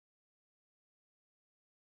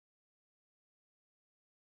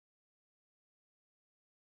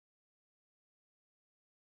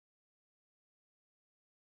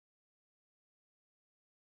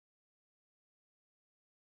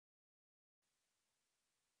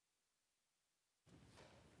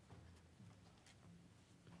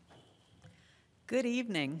Good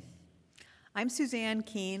evening. I'm Suzanne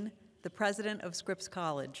Keene, the president of Scripps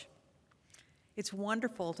College. It's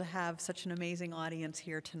wonderful to have such an amazing audience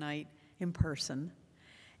here tonight in person,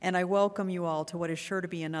 and I welcome you all to what is sure to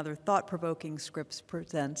be another thought-provoking Scripps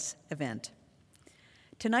Presents event.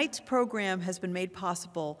 Tonight's program has been made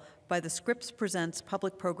possible by the Scripps Presents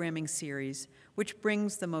public programming series, which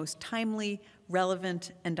brings the most timely,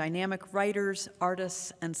 relevant, and dynamic writers,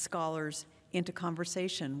 artists, and scholars into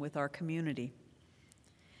conversation with our community.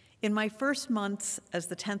 In my first months as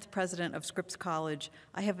the 10th president of Scripps College,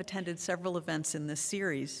 I have attended several events in this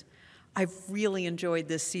series. I've really enjoyed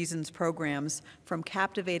this season's programs, from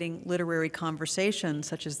captivating literary conversations,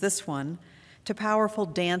 such as this one, to powerful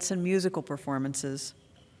dance and musical performances.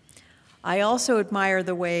 I also admire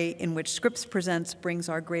the way in which Scripps Presents brings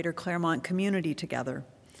our greater Claremont community together.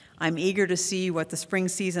 I'm eager to see what the spring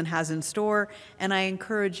season has in store, and I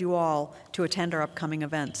encourage you all to attend our upcoming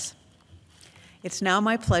events. It's now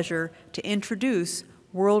my pleasure to introduce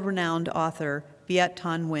world-renowned author Viet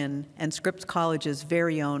Thanh Nguyen and Scripps College's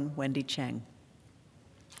very own Wendy Cheng.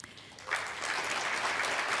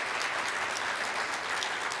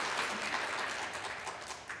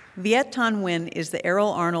 Viet Thanh Nguyen is the Errol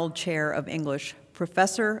Arnold Chair of English,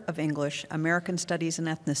 Professor of English, American Studies and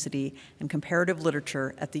Ethnicity, and Comparative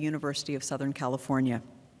Literature at the University of Southern California.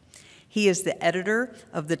 He is the editor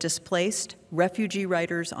of the Displaced Refugee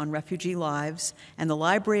Writers on Refugee Lives and the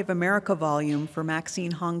Library of America volume for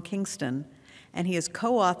Maxine Hong Kingston, and he has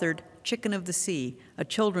co-authored Chicken of the Sea, a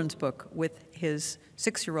children's book with his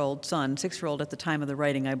six-year-old son, six-year-old at the time of the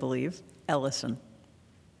writing, I believe, Ellison.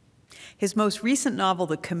 His most recent novel,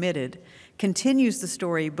 The Committed, continues the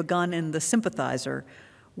story begun in The Sympathizer,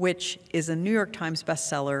 which is a New York Times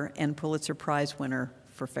bestseller and Pulitzer Prize winner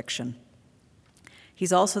for fiction.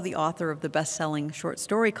 He's also the author of the best-selling short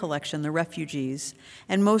story collection, The Refugees,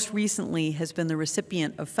 and most recently has been the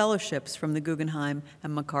recipient of fellowships from the Guggenheim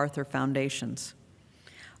and MacArthur Foundations.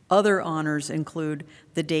 Other honors include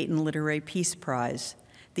the Dayton Literary Peace Prize,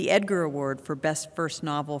 the Edgar Award for Best First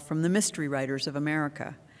Novel from the Mystery Writers of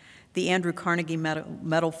America, the Andrew Carnegie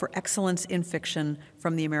Medal for Excellence in Fiction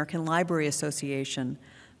from the American Library Association,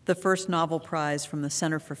 the First Novel Prize from the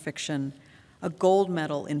Center for Fiction, a gold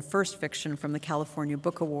medal in first fiction from the California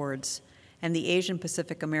Book Awards, and the Asian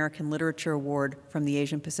Pacific American Literature Award from the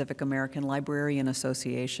Asian Pacific American Librarian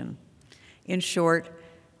Association. In short,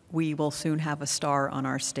 we will soon have a star on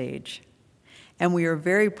our stage. And we are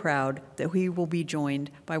very proud that we will be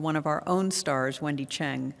joined by one of our own stars, Wendy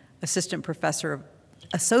Cheng, Associate Professor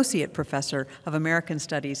of American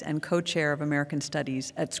Studies and co-chair of American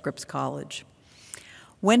Studies at Scripps College.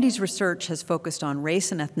 Wendy's research has focused on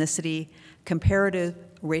race and ethnicity, comparative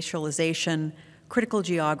racialization, critical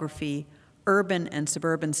geography, urban and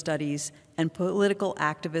suburban studies, and political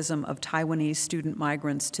activism of Taiwanese student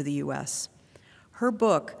migrants to the U.S. Her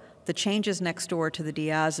book, The Changes Next Door to the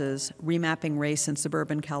Diazes, Remapping Race in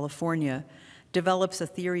Suburban California, develops a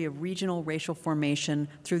theory of regional racial formation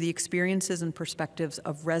through the experiences and perspectives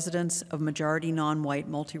of residents of majority non-white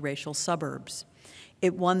multiracial suburbs.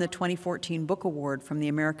 It won the 2014 Book Award from the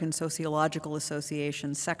American Sociological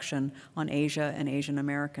Association section on Asia and Asian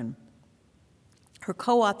American. Her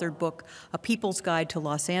co-authored book, A People's Guide to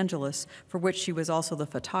Los Angeles, for which she was also the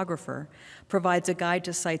photographer, provides a guide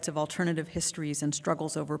to sites of alternative histories and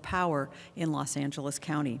struggles over power in Los Angeles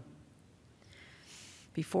County.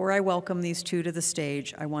 Before I welcome these two to the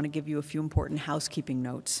stage, I want to give you a few important housekeeping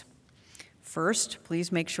notes. First,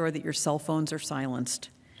 please make sure that your cell phones are silenced.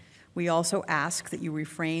 We also ask that you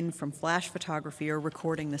refrain from flash photography or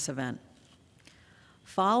recording this event.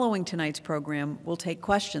 Following tonight's program, we'll take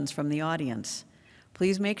questions from the audience.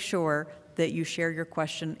 Please make sure that you share your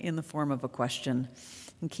question in the form of a question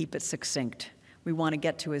and keep it succinct. We want to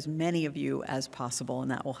get to as many of you as possible, and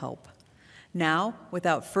that will help. Now,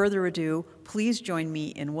 without further ado, please join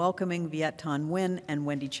me in welcoming Viet Thanh Nguyen and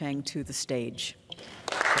Wendy Cheng to the stage.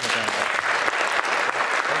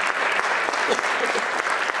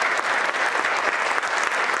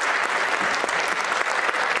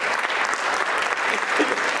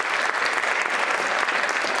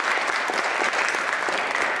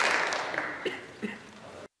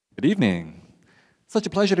 Good evening. Such a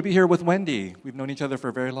pleasure to be here with Wendy. We've known each other for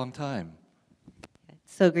a very long time.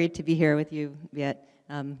 It's so great to be here with you, Viet.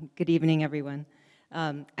 Good evening, everyone.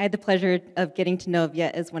 I had the pleasure of getting to know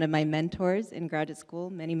Viet as one of my mentors in graduate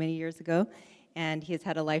school many, many years ago, and he has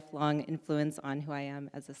had a lifelong influence on who I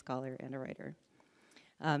am as a scholar and a writer.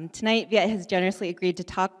 Tonight, Viet has generously agreed to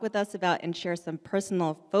talk with us about and share some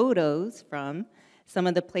personal photos from some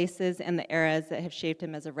of the places and the eras that have shaped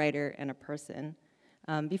him as a writer and a person.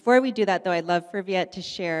 Before we do that, though, I'd love for Viet to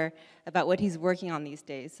share about what he's working on these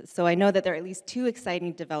days. So I know that there are at least two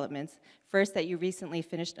exciting developments. First, that you recently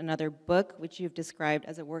finished another book, which you've described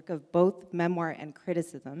as a work of both memoir and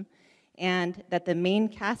criticism, and that the main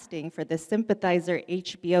casting for the Sympathizer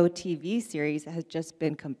HBO TV series has just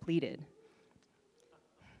been completed.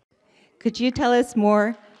 Could you tell us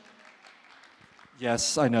more?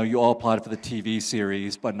 Yes, I know you all applauded for the TV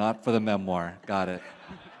series, but not for the memoir. Got it.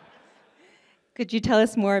 Could you tell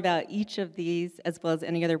us more about each of these, as well as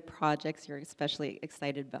any other projects you're especially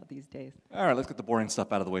excited about these days? All right, let's get the boring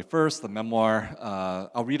stuff out of the way first. The memoir.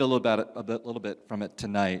 I'll read a little bit from it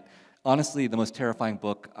tonight. Honestly, the most terrifying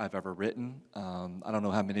book I've ever written. I don't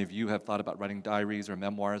know how many of you have thought about writing diaries or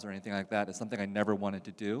memoirs or anything like that. It's something I never wanted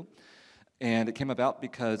to do. And it came about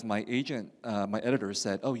because my agent, my editor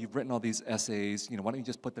said, oh, you've written all these essays, why don't you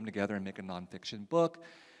just put them together and make a nonfiction book?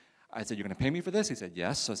 I said, you're going to pay me for this? He said,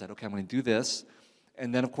 yes. So I said, okay, I'm going to do this.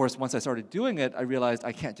 And then, of course, once I started doing it, I realized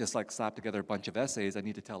I can't just slap together a bunch of essays. I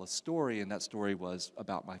need to tell a story, and that story was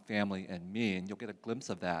about my family and me, and you'll get a glimpse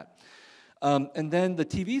of that. And then the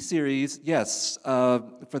TV series, yes,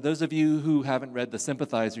 for those of you who haven't read The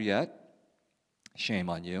Sympathizer yet, shame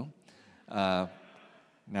on you.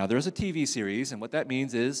 Now, there's a TV series, and what that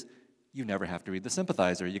means is you never have to read The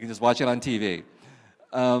Sympathizer. You can just watch it on TV.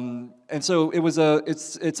 And so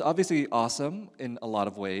it's obviously awesome in a lot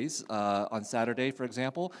of ways. On Saturday, for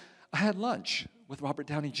example, I had lunch with Robert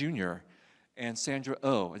Downey Jr. and Sandra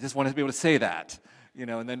Oh. I just wanted to be able to say that,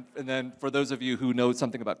 And then for those of you who know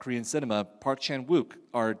something about Korean cinema, Park Chan-wook,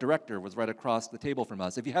 our director, was right across the table from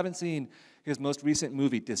us. If you haven't seen his most recent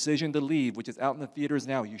movie, Decision to Leave, which is out in the theaters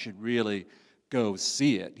now, you should really go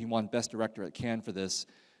see it. He won Best Director at Cannes for this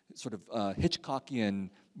sort of Hitchcockian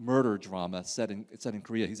murder drama set in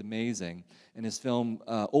Korea. He's amazing. And his film,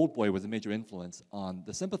 Old Boy, was a major influence on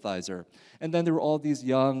The Sympathizer. And then there were all these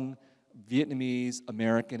young Vietnamese,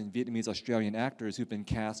 American, and Vietnamese Australian actors who've been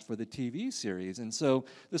cast for the TV series. And so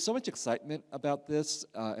there's so much excitement about this,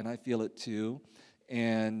 and I feel it too.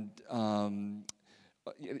 And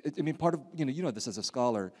part of, you know this as a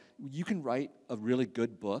scholar, you can write a really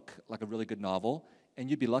good book, like a really good novel, and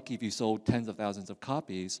you'd be lucky if you sold tens of thousands of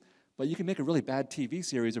copies, but you can make a really bad TV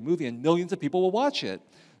series or movie and millions of people will watch it.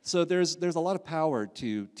 So there's a lot of power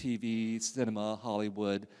to TV, cinema,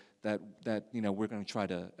 Hollywood that we're going to try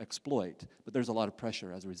to exploit. But there's a lot of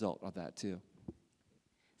pressure as a result of that too.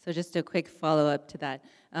 So just a quick follow-up to that.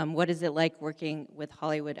 What is it like working with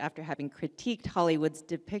Hollywood after having critiqued Hollywood's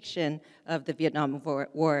depiction of the Vietnam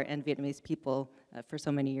War and Vietnamese people for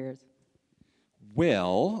so many years?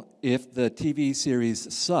 Well, if the TV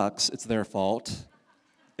series sucks, it's their fault.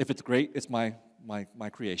 If it's great, it's my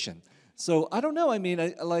creation. So I don't know. I mean,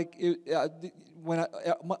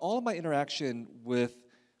 all of my interaction with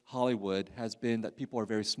Hollywood has been that people are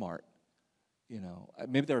very smart.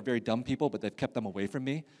 Maybe they're very dumb people, but they've kept them away from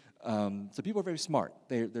me. So people are very smart.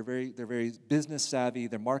 They're very business savvy.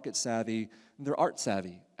 They're market savvy. And they're art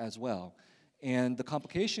savvy as well. And the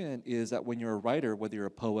complication is that when you're a writer, whether you're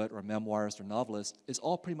a poet or a memoirist or novelist, it's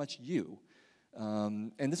all pretty much you.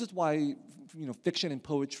 And this is why fiction and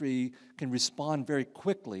poetry can respond very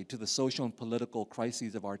quickly to the social and political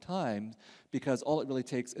crises of our time, because all it really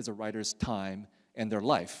takes is a writer's time and their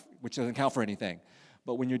life, which doesn't count for anything.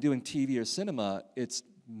 But when you're doing TV or cinema, it's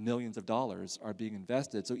millions of dollars are being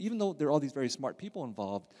invested. So even though there are all these very smart people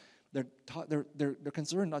involved, they're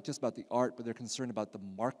concerned not just about the art, but they're concerned about the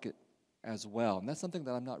market as well. And that's something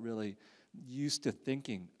that I'm not really used to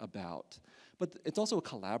thinking about. But it's also a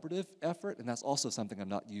collaborative effort, and that's also something I'm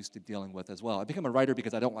not used to dealing with as well. I become a writer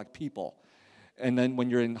because I don't like people. And then when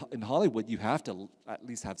you're in Hollywood, you have to at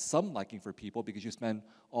least have some liking for people because you spend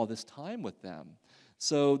all this time with them.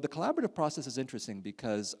 So the collaborative process is interesting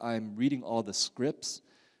because I'm reading all the scripts.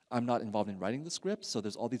 I'm not involved in writing the scripts, so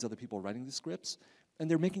there's all these other people writing the scripts, and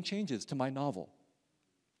they're making changes to my novel.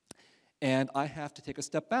 And I have to take a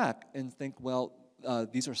step back and think, well,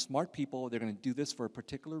 these are smart people. They're going to do this for a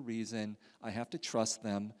particular reason. I have to trust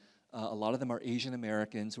them. A lot of them are Asian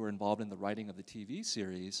Americans who are involved in the writing of the TV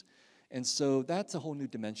series. And so that's a whole new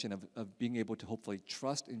dimension of being able to hopefully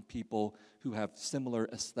trust in people who have similar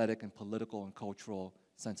aesthetic and political and cultural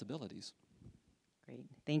sensibilities. Great.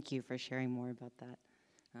 Thank you for sharing more about that.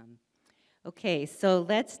 Okay, so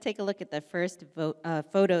let's take a look at the first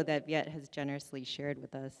photo that Viet has generously shared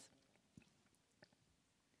with us.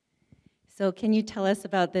 So can you tell us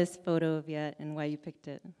about this photo, Viet, and why you picked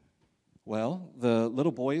it? Well, the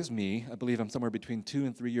little boy is me. I believe I'm somewhere between 2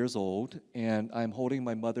 and 3 years old, and I'm holding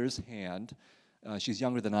my mother's hand. She's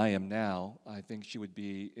younger than I am now. I think she would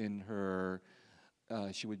be in her,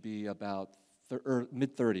 she would be about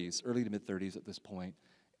mid-30s, early to mid-30s at this point.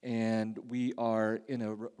 And we are in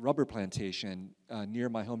a rubber plantation near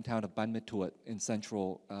my hometown of Ban Ma Thuột in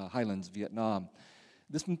central highlands, Vietnam.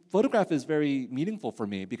 This photograph is very meaningful for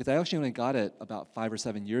me because I actually only got it about 5 or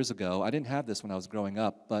 7 years ago. I didn't have this when I was growing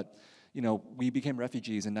up, but we became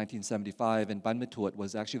refugees in 1975, and Ban Ma Thuột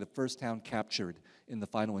was actually the first town captured in the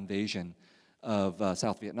final invasion of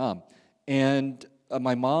South Vietnam. And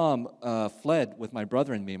my mom fled with my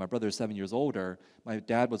brother and me. My brother is 7 years older. My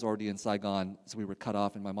dad was already in Saigon, so we were cut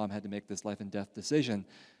off, and my mom had to make this life and death decision.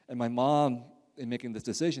 And my mom, in making this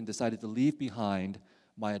decision, decided to leave behind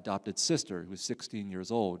my adopted sister, who's 16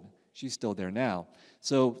 years old. She's still there now.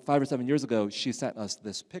 So 5 or 7 years ago, she sent us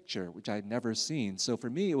this picture, which I had never seen. So for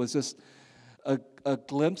me, it was just a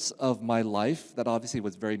glimpse of my life that obviously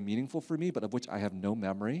was very meaningful for me, but of which I have no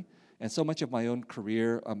memory. And so much of my own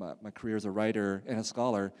career, my career as a writer and a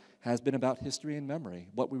scholar, has been about history and memory.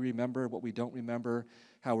 What we remember, what we don't remember,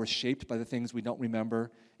 how we're shaped by the things we don't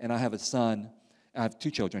remember. And I have a son. I have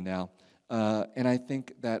 2 children now. And I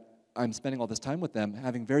think that I'm spending all this time with them,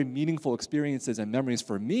 having very meaningful experiences and memories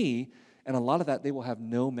for me, and a lot of that they will have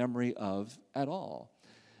no memory of at all,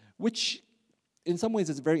 which in some ways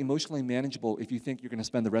is very emotionally manageable if you think you're going to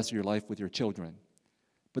spend the rest of your life with your children.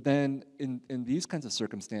 But then in these kinds of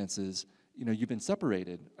circumstances, you've been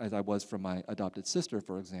separated, as I was from my adopted sister,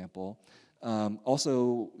 for example.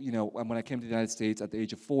 Also, when I came to the United States at the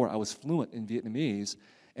age of 4, I was fluent in Vietnamese,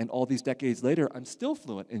 and all these decades later, I'm still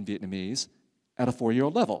fluent in Vietnamese at a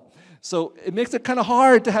 4-year-old level. So it makes it kind of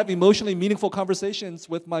hard to have emotionally meaningful conversations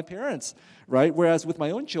with my parents, right? Whereas with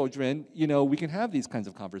my own children, we can have these kinds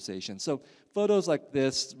of conversations. So photos like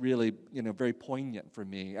this really, very poignant for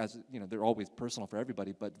me, as, they're always personal for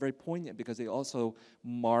everybody, but very poignant because they also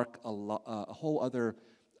mark a whole other,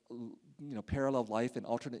 parallel life and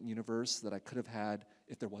alternate universe that I could have had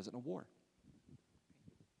if there wasn't a war.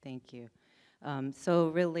 Thank you. So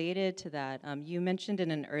related to that, you mentioned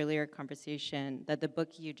in an earlier conversation that the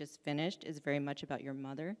book you just finished is very much about your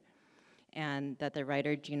mother, and that the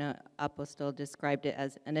writer Gina Apostol described it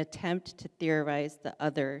as an attempt to theorize the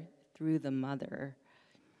other through the mother.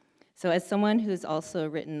 So as someone who's also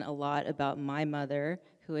written a lot about my mother,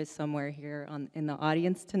 who is somewhere here in the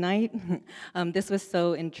audience tonight, this was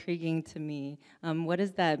so intriguing to me. What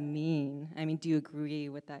does that mean? I mean, do you agree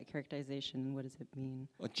with that characterization? What does it mean?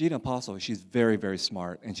 Well, Gina Apostol, she's very, very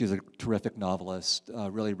smart, and she's a terrific novelist.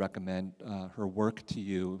 Really recommend her work to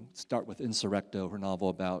you. Start with Insurrecto, her novel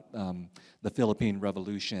about the Philippine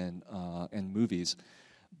Revolution and movies.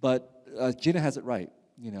 But Gina has it right,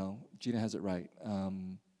 Gina has it right.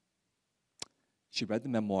 She read the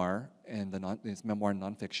memoir, and it's memoir and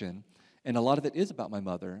nonfiction, and a lot of it is about my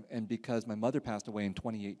mother, and because my mother passed away in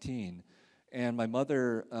 2018, and my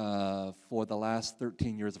mother, for the last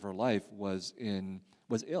 13 years of her life, was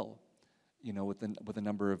ill, with a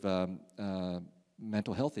number of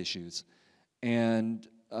mental health issues, and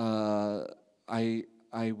I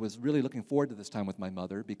was really looking forward to this time with my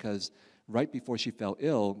mother because right before she fell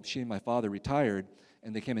ill, she and my father retired,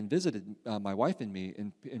 and they came and visited my wife and me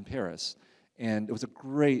in Paris. And it was a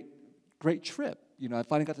great, great trip. I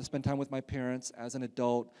finally got to spend time with my parents as an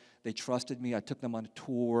adult. They trusted me. I took them on a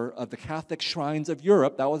tour of the Catholic shrines of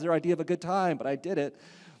Europe. That was their idea of a good time, but I did it.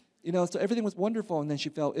 So everything was wonderful, and then she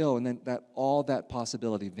fell ill, and then all that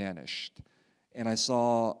possibility vanished. And I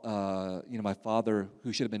saw, my father,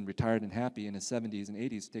 who should have been retired and happy in his 70s and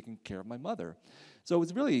 80s, taking care of my mother. So it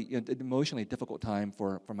was really an emotionally difficult time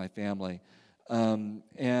for my family.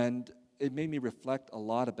 And it made me reflect a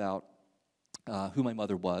lot about who my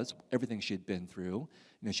mother was, everything she had been through.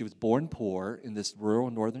 She was born poor in this rural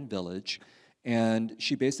northern village, and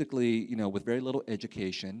she basically, with very little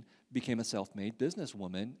education, became a self-made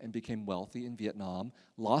businesswoman and became wealthy in Vietnam,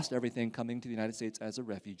 lost everything coming to the United States as a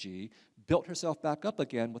refugee, built herself back up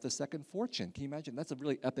again with a second fortune. Can you imagine? That's a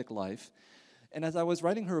really epic life. And as I was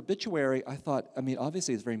writing her obituary, I thought,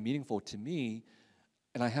 obviously it's very meaningful to me,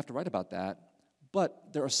 and I have to write about that,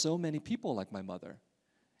 but there are so many people like my mother.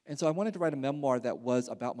 And so I wanted to write a memoir that was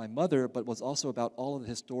about my mother, but was also about all of the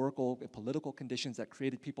historical and political conditions that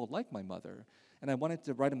created people like my mother. And I wanted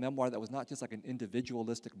to write a memoir that was not just like an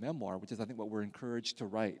individualistic memoir, which is, I think, what we're encouraged to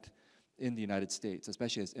write in the United States,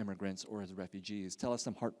 especially as immigrants or as refugees. Tell us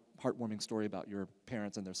some heartwarming story about your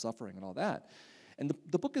parents and their suffering and all that. And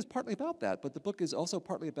the book is partly about that, but the book is also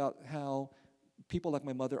partly about how people like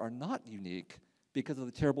my mother are not unique because of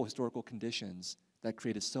the terrible historical conditions that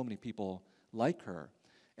created so many people like her.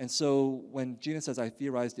 And so when Gina says I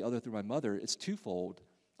theorize the other through my mother, it's twofold.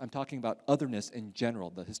 I'm talking about otherness in general,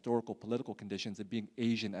 the historical, political conditions of being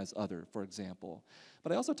Asian as other, for example.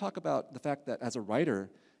 But I also talk about the fact that as a writer,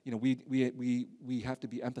 You know, we have to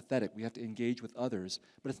be empathetic. We have to engage with others.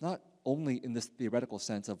 But it's not only in this theoretical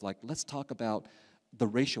sense of like, let's talk about the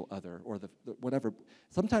racial other or the whatever.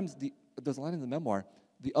 Sometimes there's a line in the memoir,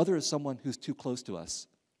 the other is someone who's too close to us.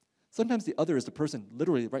 Sometimes the other is the person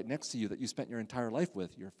literally right next to you that you spent your entire life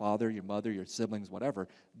with, your father, your mother, your siblings, whatever.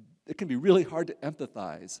 It can be really hard to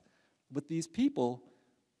empathize with these people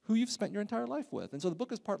who you've spent your entire life with. And so the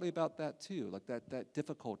book is partly about that too, like that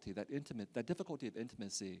difficulty, that difficulty of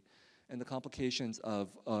intimacy and the complications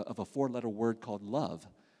of a four-letter word called love.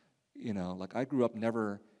 You know, like I grew up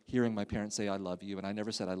never hearing my parents say I love you, and I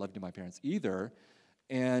never said I love you to my parents either.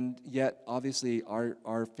 And yet, obviously,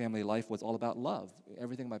 our family life was all about love.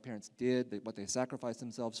 Everything my parents did, what they sacrificed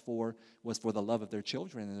themselves for, was for the love of their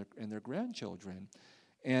children and their grandchildren.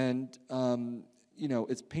 And, you know,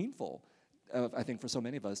 it's painful, I think, for so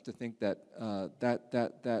many of us to think that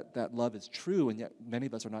that love is true, and yet many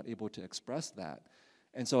of us are not able to express that.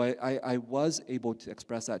 And so I was able to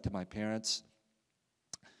express that to my parents.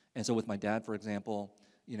 And so with my dad, for example,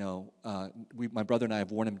 you know, my brother and I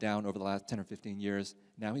have worn him down over the last 10 or 15 years.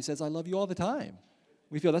 Now he says, I love you all the time.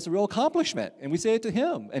 We feel that's a real accomplishment, and we say it to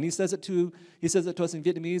him, and he says it to us in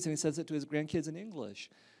Vietnamese, and he says it to his grandkids in English.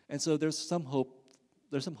 And so there's some hope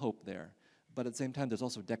there. But at the same time, there's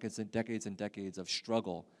also decades and decades and decades of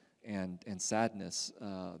struggle and sadness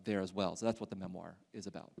there as well. So that's what the memoir is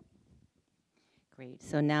about. Great.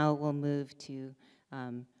 So now we'll move to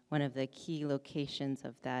one of the key locations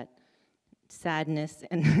of that sadness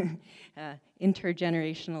and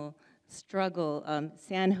intergenerational struggle,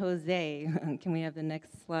 San Jose. Can we have the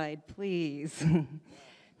next slide, please?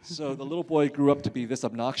 So the little boy grew up to be this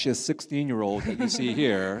obnoxious 16-year-old that you see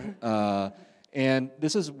here. And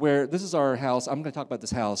this is our house. I'm going to talk about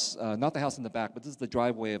this house, not the house in the back, but this is the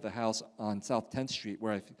driveway of the house on South 10th Street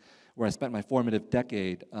where I spent my formative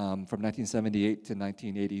decade from 1978 to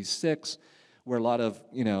 1986. Where a lot of,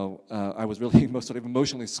 you know, I was really sort of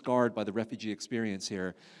emotionally scarred by the refugee experience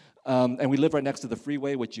here. And we live right next to the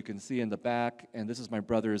freeway, which you can see in the back. And this is my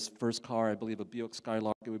brother's first car, I believe a Buick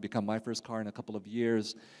Skylark. It would become my first car in a couple of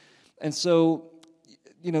years. And so,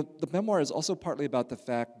 you know, the memoir is also partly about the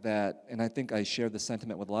fact that, and I think I share this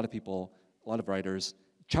sentiment with a lot of people, a lot of writers,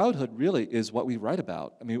 childhood really is what we write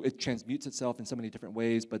about. I mean, it transmutes itself in so many different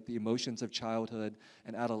ways, but the emotions of childhood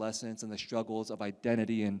and adolescence and the struggles of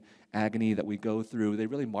identity and agony that we go through, they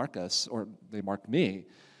really mark us, or they mark me.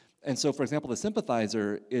 And so, for example, The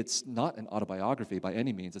Sympathizer, it's not an autobiography by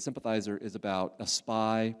any means. The Sympathizer is about a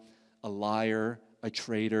spy, a liar, a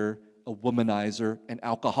traitor, a womanizer, an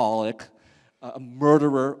alcoholic, a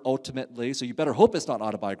murderer, ultimately. So you better hope it's not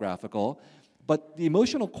autobiographical. But the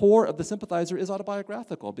emotional core of The Sympathizer is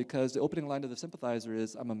autobiographical, because the opening line of The Sympathizer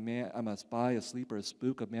is, I'm a spy, a sleeper, a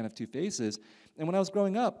spook, a man of two faces. And when I was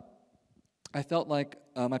growing up, I felt like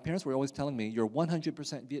my parents were always telling me, you're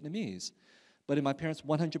 100% Vietnamese. But in my parents'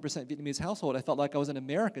 100% Vietnamese household, I felt like I was an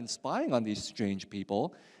American spying on these strange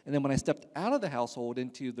people. And then when I stepped out of the household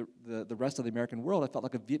into the rest of the American world, I felt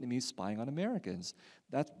like a Vietnamese spying on Americans.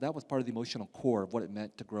 That was part of the emotional core of what it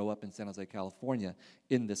meant to grow up in San Jose, California,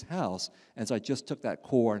 in this house. And so I just took that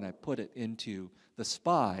core and I put it into The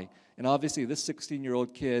Spy. And obviously, this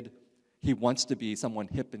 16-year-old kid, he wants to be someone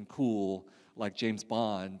hip and cool like James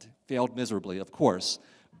Bond. Failed miserably, of course.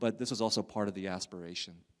 But this was also part of the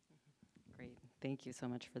aspiration. Thank you so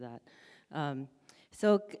much for that.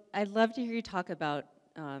 So I'd love to hear you talk about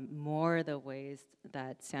more the ways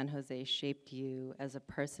that San Jose shaped you as a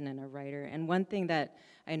person and a writer. And one thing that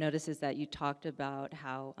I noticed is that you talked about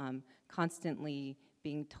how constantly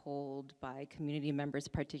being told by community members,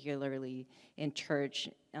 particularly in church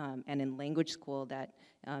and in language school, that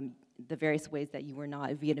the various ways that you were not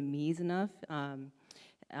Vietnamese enough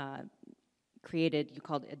created, you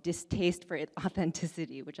called it a distaste for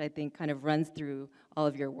authenticity, which I think kind of runs through all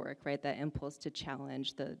of your work, right? That impulse to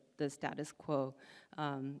challenge the status quo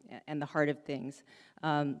and the heart of things.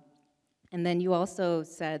 And then you also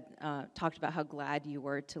talked about how glad you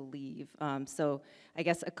were to leave. So I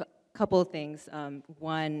guess a couple of things.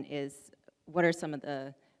 One is, what are some of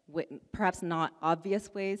the perhaps not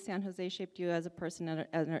obvious ways San Jose shaped you as a person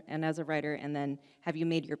and as a writer? And then have you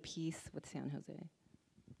made your peace with San Jose?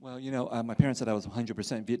 Well, you know, my parents said I was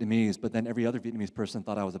 100% Vietnamese, but then every other Vietnamese person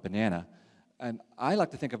thought I was a banana. And I like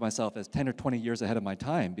to think of myself as 10 or 20 years ahead of my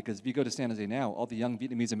time, because if you go to San Jose now, all the young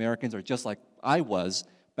Vietnamese Americans are just like I was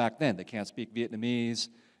back then. They can't speak Vietnamese,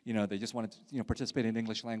 you know, they just wanted to, you know, participate in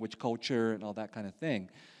English language culture and all that kind of thing.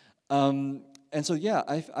 And so, yeah,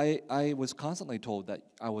 I was constantly told that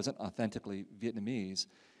I wasn't authentically Vietnamese.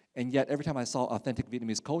 And yet, every time I saw authentic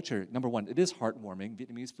Vietnamese culture, number one, it is heartwarming.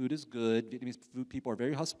 Vietnamese food is good. Vietnamese food people are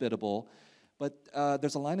very hospitable. But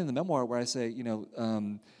there's a line in the memoir where I say,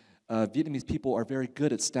 Vietnamese people are very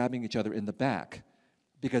good at stabbing each other in the back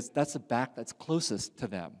because that's the back that's closest to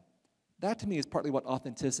them. That, to me, is partly what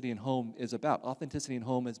authenticity in home is about. Authenticity in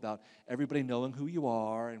home is about everybody knowing who you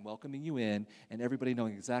are and welcoming you in, and everybody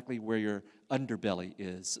knowing exactly where your underbelly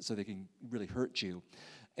is so they can really hurt you.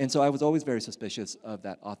 And so I was always very suspicious of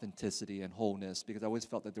that authenticity and wholeness because I always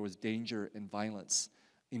felt that there was danger and violence,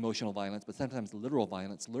 emotional violence, but sometimes literal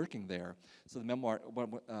violence lurking there. So the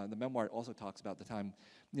memoir also talks about the time,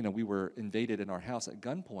 we were invaded in our house at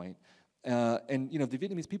gunpoint. And the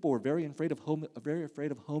Vietnamese people were very afraid of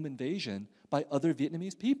home invasion by other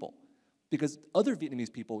Vietnamese people, because other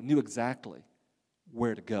Vietnamese people knew exactly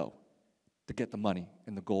where to go to get the money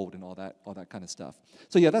and the gold and all that kind of stuff.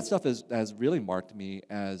 So yeah, that stuff has really marked me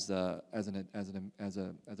as a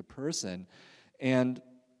person, and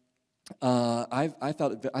I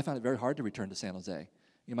found it very hard to return to San Jose.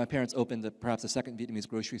 My parents opened perhaps the second Vietnamese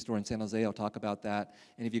grocery store in San Jose. I'll talk about that.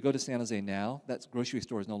 And if you go to San Jose now, that grocery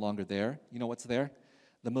store is no longer there. You know what's there?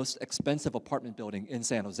 The most expensive apartment building in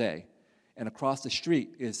San Jose. And across the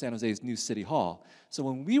street is San Jose's new city hall. So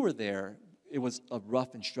when we were there, it was a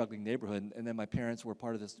rough and struggling neighborhood. And then my parents were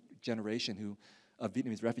part of this generation of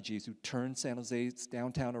Vietnamese refugees who turned San Jose's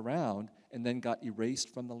downtown around and then got erased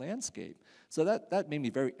from the landscape. So that made me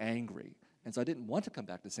very angry. And so I didn't want to come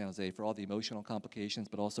back to San Jose for all the emotional complications,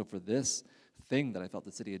 but also for this thing that I felt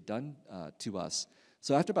the city had done to us.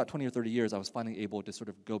 So after about 20 or 30 years, I was finally able to sort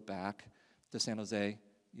of go back to San Jose,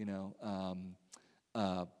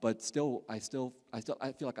 but still, I feel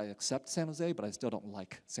like I accept San Jose, but I still don't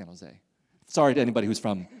like San Jose. Sorry to anybody who's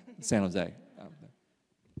from San Jose.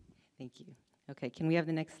 Thank you. Okay, can we have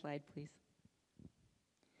the next slide, please?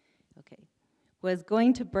 Okay. Was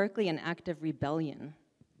going to Berkeley an act of rebellion?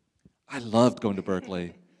 I loved going to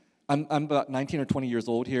Berkeley. I'm about 19 or 20 years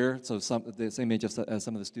old here, so the same age as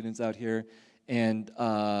some of the students out here. And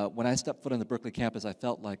when I stepped foot on the Berkeley campus, I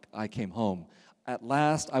felt like I came home. At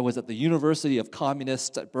last, I was at the University of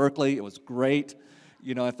Communists at Berkeley. It was great.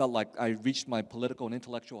 I felt like I reached my political and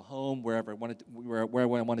intellectual home wherever I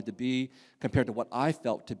wanted to be, compared to what I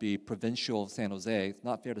felt to be provincial San Jose. It's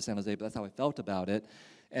not fair to San Jose, but that's how I felt about it.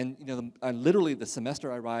 And literally the semester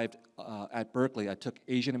I arrived at Berkeley, I took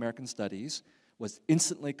Asian American Studies, was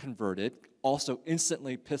instantly converted, also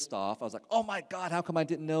instantly pissed off. I was like, oh my God, how come I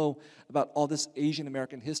didn't know about all this Asian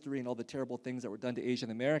American history and all the terrible things that were done to Asian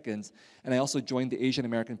Americans? And I also joined the Asian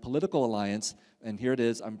American Political Alliance, and here it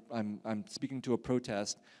is, I'm speaking to a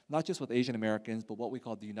protest, not just with Asian Americans, but what we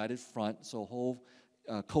call the United Front, so a whole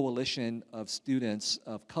coalition of students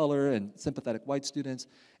of color and sympathetic white students,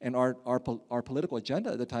 and our political agenda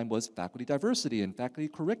at the time was faculty diversity and faculty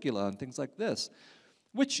curricula and things like this,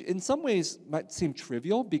 which in some ways might seem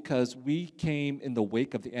trivial because we came in the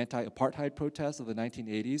wake of the anti-apartheid protests of the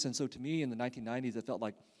 1980s, and so to me in the 1990s it felt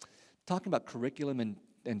like talking about curriculum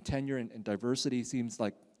and tenure and diversity seems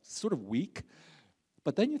like sort of weak.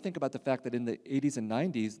 But then you think about the fact that in the 80s and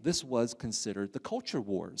 90s this was considered the culture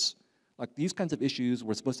wars. Like these kinds of issues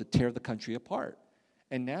were supposed to tear the country apart.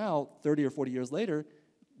 And now, 30 or 40 years later,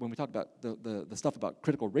 when we talk about the stuff about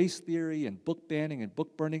critical race theory and book banning and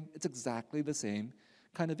book burning, it's exactly the same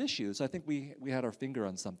kind of issue. So I think we had our finger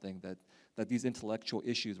on something, that these intellectual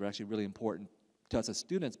issues were actually really important to us as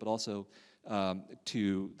students, but also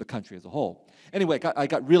to the country as a whole. Anyway, I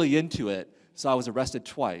got really into it, so I was arrested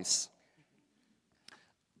twice.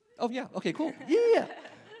 Oh yeah, okay, cool. Yeah,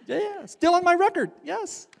 still on my record,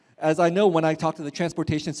 yes. As I know, when I talk to the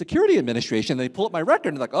Transportation Security Administration, they pull up my record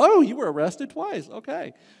and they're like, oh, you were arrested twice,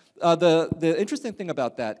 okay. The interesting thing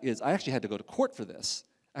about that is I actually had to go to court for this.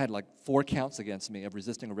 I had like 4 counts against me of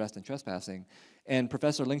resisting arrest and trespassing. And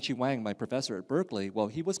Professor Ling-Chi Wang, my professor at Berkeley, well,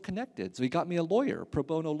 he was connected. So he got me a lawyer, a pro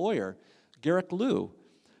bono lawyer, Garrick Liu,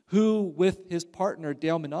 who with his partner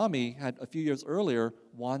Dale Minami had a few years earlier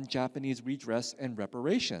won Japanese redress and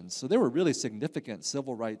reparations. So they were a really significant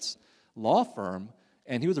civil rights law firm.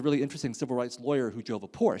 And he was a really interesting civil rights lawyer who drove a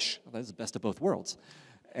Porsche. That is the best of both worlds.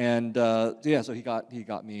 And yeah, so he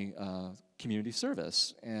got me community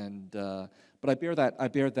service. And but I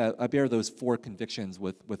bear those 4 convictions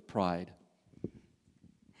with pride.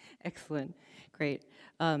 Excellent, great.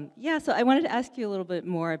 Yeah, so I wanted to ask you a little bit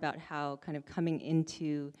more about how kind of coming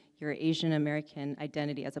into your Asian American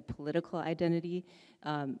identity as a political identity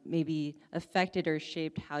maybe affected or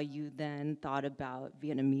shaped how you then thought about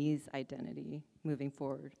Vietnamese identity moving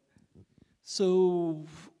forward. So,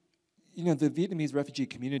 the Vietnamese refugee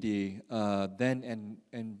community then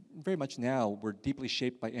and very much now were deeply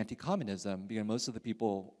shaped by anti-communism because most of the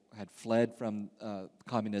people had fled from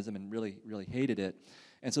communism and really hated it.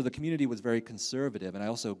 And so the community was very conservative, and I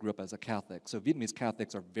also grew up as a Catholic. So Vietnamese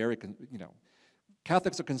Catholics are very,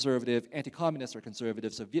 Catholics are conservative, anti-communists are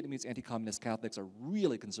conservative, so Vietnamese anti-communist Catholics are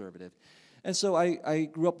really conservative. And so I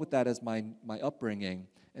grew up with that as my upbringing.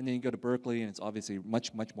 And then you go to Berkeley, and it's obviously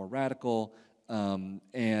much, much more radical.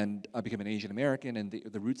 And I became an Asian American, and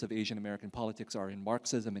the roots of Asian American politics are in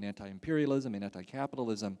Marxism and anti-imperialism and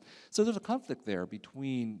anti-capitalism. So there's a conflict there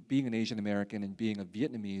between being an Asian American and being a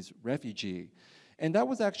Vietnamese refugee. And that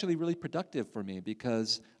was actually really productive for me,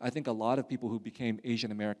 because I think a lot of people who became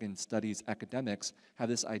Asian American studies academics have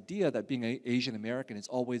this idea that being Asian American is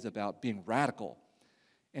always about being radical.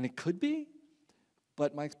 And it could be,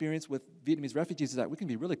 but my experience with Vietnamese refugees is that we can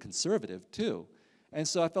be really conservative too. And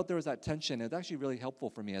so I felt there was that tension. It's actually really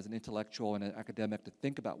helpful for me as an intellectual and an academic to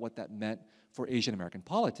think about what that meant for Asian American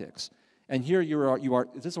politics. And here you are,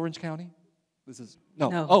 is this Orange County? This is,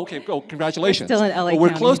 no. Oh, okay, oh, congratulations. We're still in LA well, we're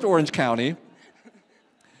County. close to Orange County.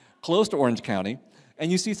 Close to Orange County.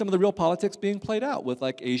 And you see some of the real politics being played out with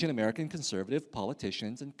like Asian American conservative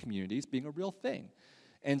politicians and communities being a real thing.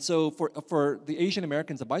 And so for the Asian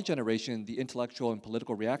Americans of my generation, the intellectual and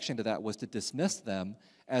political reaction to that was to dismiss them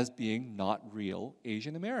as being not real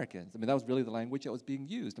Asian Americans. I mean, that was really the language that was being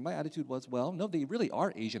used. And my attitude was, well, no, they really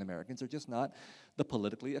are Asian Americans. They're just not the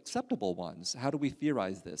politically acceptable ones. How do we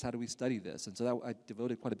theorize this? How do we study this? And so I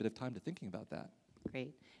devoted quite a bit of time to thinking about that.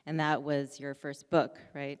 Great. And that was your first book,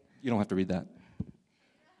 right? You don't have to read that.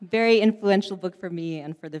 Very influential book for me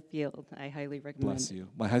and for the field. I highly recommend Bless it. you.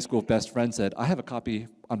 My high school best friend said, I have a copy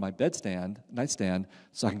on my nightstand,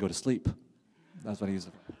 so I can go to sleep. That's what he used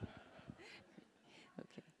it for.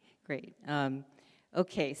 Okay, great.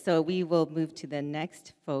 Okay, so we will move to the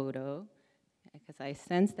next photo, because I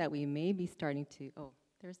sense that we may be starting to, oh,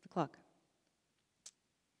 there's the clock.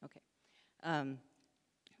 Okay.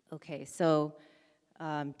 Okay, so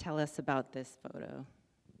tell us about this photo.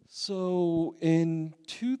 So in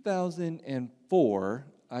 2004,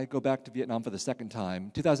 I go back to Vietnam for the second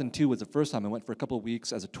time. 2002 was the first time I went for a couple of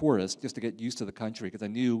weeks as a tourist just to get used to the country, because I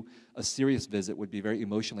knew a serious visit would be very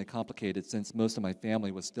emotionally complicated since most of my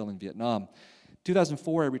family was still in Vietnam.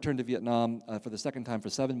 2004, I returned to Vietnam for the second time for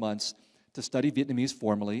 7 months to study Vietnamese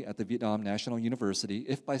formally at the Vietnam National University.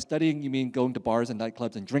 If by studying you mean going to bars and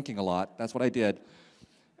nightclubs and drinking a lot, that's what I did.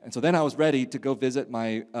 And so then I was ready to go visit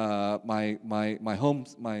my home,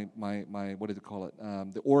 what do they call it,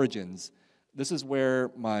 the origins. This is where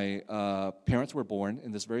my parents were born,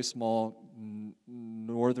 in this very small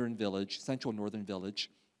northern village, central northern village.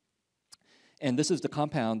 And this is the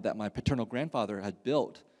compound that my paternal grandfather had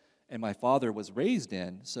built and my father was raised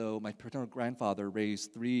in. So my paternal grandfather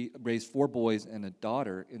raised 4 boys and a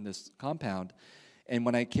daughter in this compound. And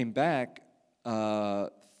when I came back,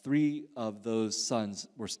 3 of those sons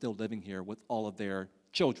were still living here with all of their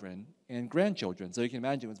children and grandchildren. So you can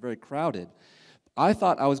imagine it was very crowded. I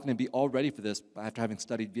thought I was going to be all ready for this after having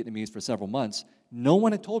studied Vietnamese for several months. No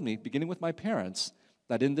one had told me, beginning with my parents,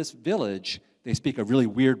 that in this village, they speak a really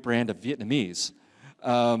weird brand of Vietnamese.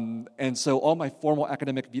 And so all my formal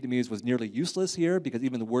academic Vietnamese was nearly useless here, because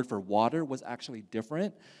even the word for water was actually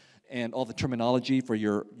different. And all the terminology for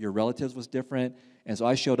your relatives was different. And so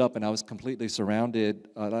I showed up and I was completely surrounded,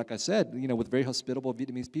 like I said, with very hospitable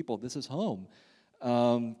Vietnamese people. This is home.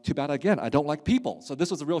 Too bad, again, I don't like people. So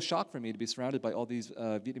this was a real shock for me to be surrounded by all these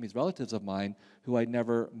Vietnamese relatives of mine who I'd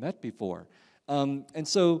never met before. And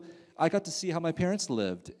so I got to see how my parents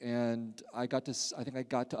lived. And I think I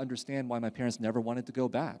got to understand why my parents never wanted to go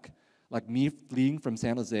back. Like me fleeing from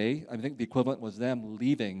San Jose, I think the equivalent was them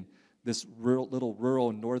leaving this little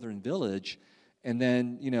rural northern village, and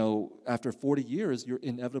then, after 40 years, you're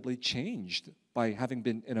inevitably changed by having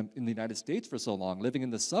been in the United States for so long, living in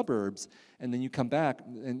the suburbs, and then you come back,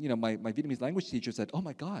 and, my Vietnamese language teacher said, oh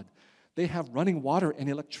my God, they have running water and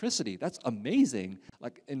electricity. That's amazing.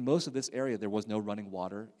 Like, in most of this area, there was no running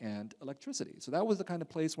water and electricity. So that was the kind of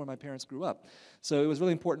place where my parents grew up. So it was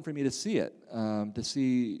really important for me to see it, to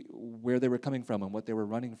see where they were coming from and what they were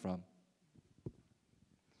running from.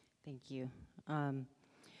 Thank you.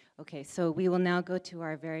 Okay, so we will now go to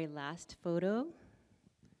our very last photo.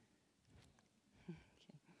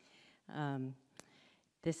 Okay.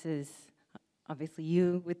 This is obviously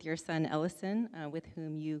you with your son Ellison, with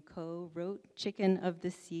whom you co-wrote Chicken of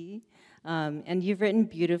the Sea. And you've written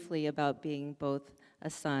beautifully about being both a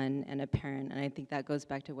son and a parent. And I think that goes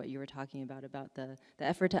back to what you were talking about the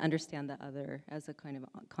effort to understand the other as a kind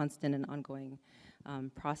of constant and ongoing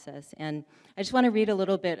process. And I just want to read a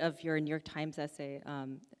little bit of your New York Times essay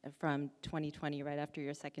from 2020, right after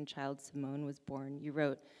your second child, Simone, was born. You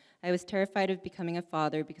wrote, "I was terrified of becoming a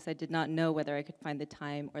father because I did not know whether I could find the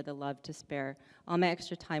time or the love to spare. All my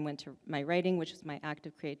extra time went to my writing, which was my act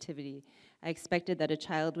of creativity. I expected that a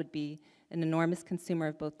child would be an enormous consumer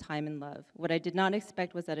of both time and love. What I did not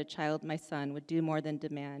expect was that a child, my son, would do more than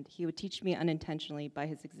demand. He would teach me unintentionally by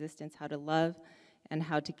his existence how to love and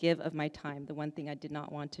how to give of my time, the one thing I did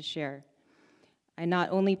not want to share. I not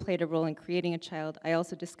only played a role in creating a child, I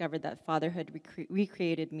also discovered that fatherhood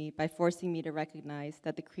recreated me by forcing me to recognize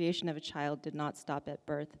that the creation of a child did not stop at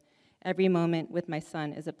birth. Every moment with my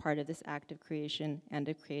son is a part of this act of creation and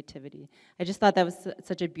of creativity." I just thought that was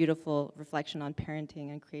such a beautiful reflection on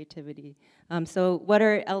parenting and creativity. So what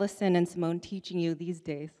are Ellison and Simone teaching you these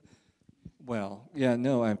days? Well, yeah,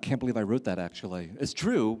 no, I can't believe I wrote that, actually. It's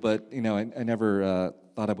true, but, I never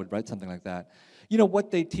thought I would write something like that.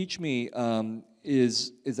 What they teach me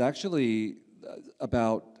is actually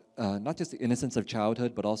about not just the innocence of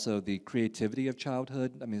childhood, but also the creativity of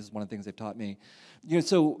childhood. I mean, this is one of the things they've taught me.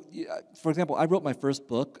 For example, I wrote my first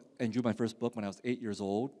book and drew my first book when I was 8 years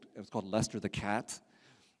old. It was called Lester the Cat.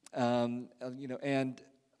 And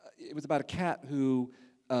it was about a cat who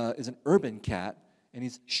is an urban cat, and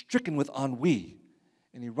he's stricken with ennui.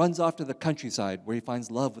 And he runs off to the countryside where he finds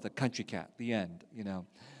love with a country cat, the end,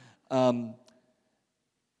 And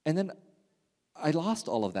then I lost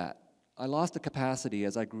all of that. I lost the capacity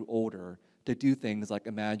as I grew older to do things like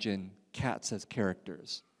imagine cats as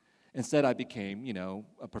characters. Instead, I became,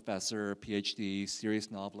 a professor, a PhD, serious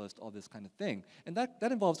novelist, all this kind of thing. And that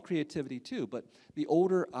involves creativity too, but the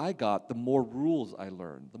older I got, the more rules I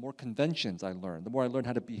learned, the more conventions I learned, the more I learned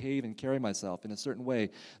how to behave and carry myself in a certain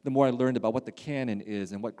way, the more I learned about what the canon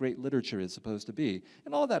is and what great literature is supposed to be.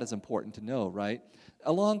 And all that is important to know, right?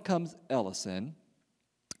 Along comes Ellison,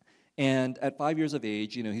 and at 5 years of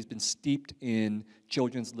age, he's been steeped in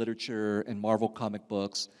children's literature and Marvel comic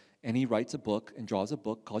books, and he writes a book and draws a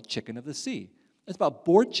book called Chicken of the Sea. It's about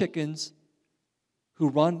bored chickens who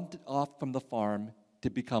run off from the farm to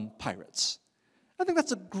become pirates. I think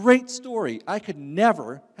that's a great story. I could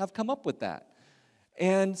never have come up with that.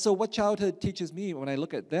 And so what childhood teaches me when I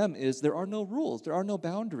look at them is there are no rules, there are no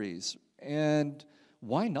boundaries, and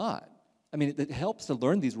why not? I mean, it helps to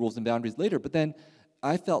learn these rules and boundaries later, but then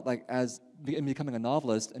I felt like in becoming a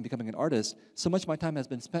novelist and becoming an artist, so much of my time has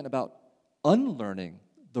been spent about unlearning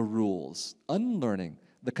the rules, unlearning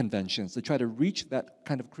the conventions to try to reach that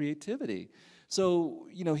kind of creativity. So,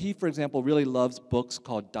 he, for example, really loves books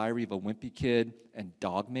called Diary of a Wimpy Kid and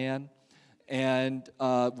Dog Man. And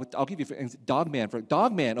I'll give you Dog Man.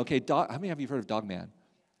 Okay, how many of you heard of Dog Man?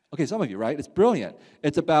 Okay, some of you, right? It's brilliant.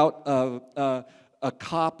 It's about a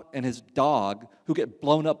cop and his dog who get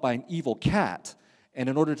blown up by an evil cat. And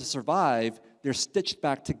in order to survive, they're stitched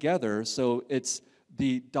back together, so it's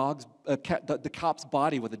the cop's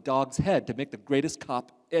body with the dog's head to make the greatest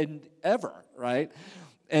cop ever, right?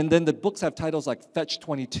 And then the books have titles like Fetch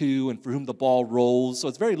 22 and For Whom the Ball Rolls, so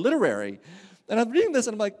it's very literary. And I'm reading this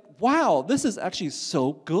and I'm like, wow, this is actually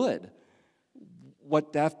so good,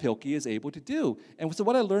 what Dav Pilkey is able to do. And so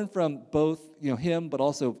what I learned from both him, but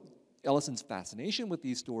also Ellison's fascination with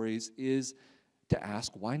these stories is to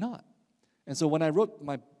ask why not. And so when I wrote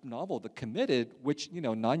my novel, The Committed, which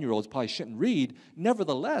 9-year-olds probably shouldn't read,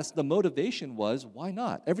 nevertheless, the motivation was, why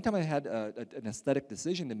not? Every time I had an aesthetic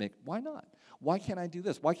decision to make, why not? Why can't I do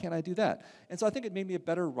this? Why can't I do that? And so I think it made me a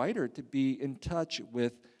better writer to be in touch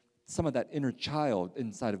with some of that inner child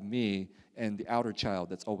inside of me and the outer child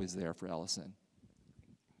that's always there for Ellison.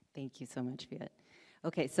 Thank you so much, Viet.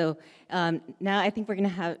 Okay, so now I think we're going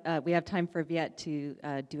to we have time for Viet to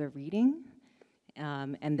do a reading.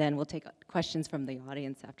 And then we'll take questions from the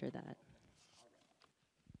audience after that.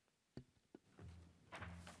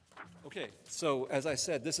 Okay, so as I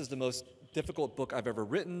said, this is the most difficult book I've ever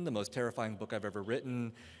written, the most terrifying book I've ever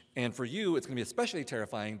written. And for you, it's going to be especially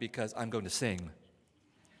terrifying because I'm going to sing.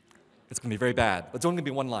 It's going to be very bad. It's only going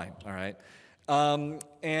to be one line, all right?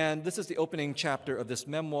 And this is the opening chapter of this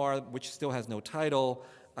memoir, which still has no title.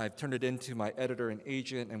 I've turned it into my editor and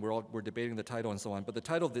agent, and we're debating the title and so on. But the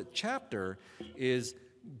title of the chapter is,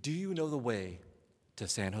 Do You Know the Way to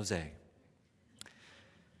San Jose?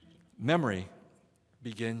 Memory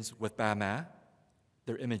begins with Bama,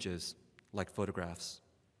 their images like photographs,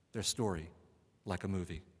 their story like a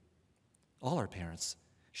movie. All our parents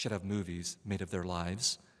should have movies made of their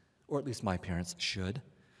lives, or at least my parents should.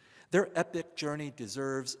 Their epic journey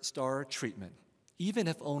deserves star treatment, even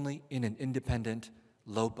if only in an independent,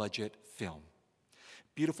 low-budget film.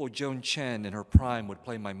 Beautiful Joan Chen in her prime would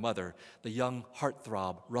play my mother, the young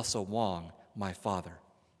heartthrob Russell Wong, my father.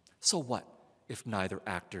 So what if neither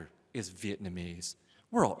actor is Vietnamese?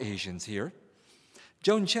 We're all Asians here.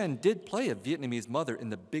 Joan Chen did play a Vietnamese mother in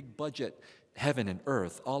the big-budget Heaven and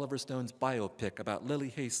Earth, Oliver Stone's biopic about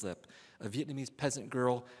Lily Hayslip, a Vietnamese peasant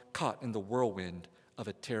girl caught in the whirlwind of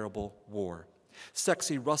a terrible war.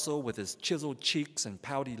 Sexy Russell, with his chiseled cheeks and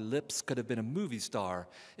pouty lips, could have been a movie star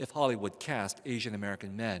if Hollywood cast Asian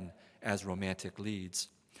American men as romantic leads.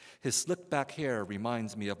 His slick-back hair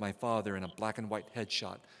reminds me of my father in a black and white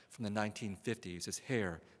headshot from the 1950s, his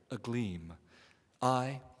hair agleam.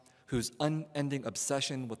 I, whose unending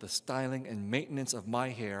obsession with the styling and maintenance of my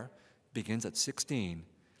hair begins at 16,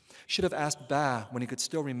 should have asked Ba when he could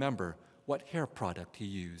still remember what hair product he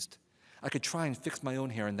used. I could try and fix my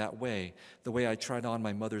own hair in that way, the way I tried on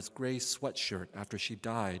my mother's gray sweatshirt after she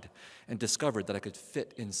died and discovered that I could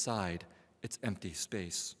fit inside its empty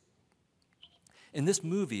space. In this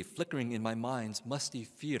movie, flickering in my mind's musty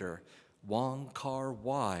theater, Wong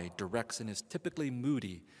Kar-wai directs in his typically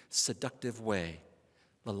moody, seductive way.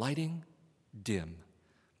 The lighting, dim.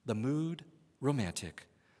 The mood, romantic.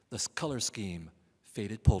 The color scheme,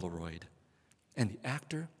 faded Polaroid. And the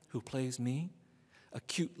actor who plays me, a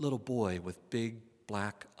cute little boy with big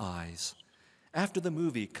black eyes. After the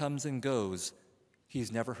movie comes and goes,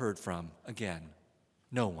 he's never heard from again.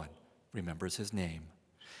 No one remembers his name.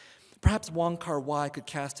 Perhaps Wong Kar-wai could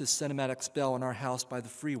cast his cinematic spell on our house by the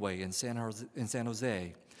freeway in San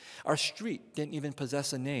Jose. Our street didn't even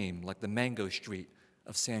possess a name like the Mango Street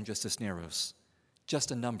of Sandra Cisneros.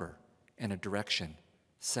 Just a number and a direction,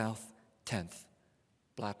 South 10th.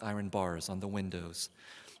 Black iron bars on the windows.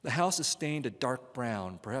 The house is stained a dark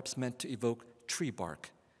brown, perhaps meant to evoke tree bark,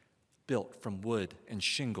 built from wood and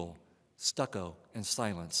shingle, stucco and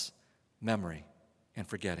silence, memory and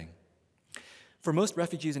forgetting. For most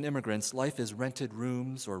refugees and immigrants, life is rented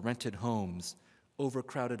rooms or rented homes,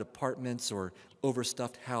 overcrowded apartments or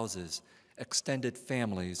overstuffed houses, extended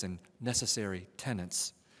families and necessary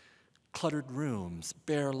tenants. Cluttered rooms,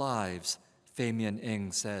 bare lives, Fei Mian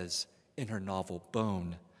Ing says in her novel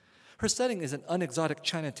Bone. Her setting is an unexotic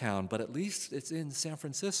Chinatown, but at least it's in San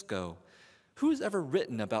Francisco. Who's ever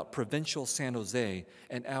written about provincial San Jose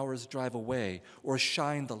an hour's drive away or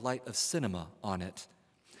shined the light of cinema on it?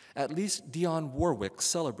 At least Dionne Warwick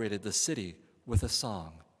celebrated the city with a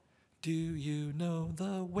song. Do you know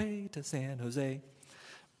the way to San Jose?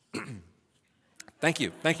 Thank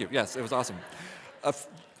you. Yes, it was awesome.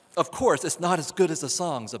 Of course, it's not as good as the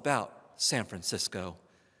songs about San Francisco.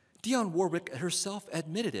 Dionne Warwick herself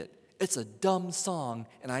admitted it. It's a dumb song,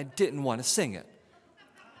 and I didn't want to sing it.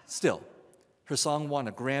 Still, her song won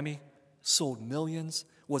a Grammy, sold millions,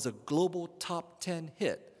 was a global top 10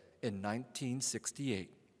 hit in 1968.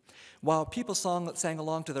 While people sang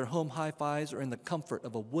along to their home hi-fis or in the comfort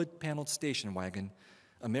of a wood-paneled station wagon,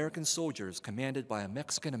 American soldiers, commanded by a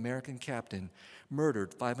Mexican-American captain,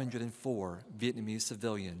 murdered 504 Vietnamese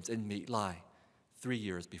civilians in My Lai, 3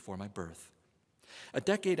 years before my birth. A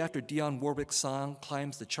decade after Dionne Warwick's song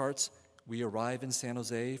climbs the charts, we arrive in San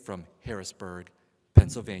Jose from Harrisburg,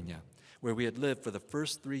 Pennsylvania, where we had lived for the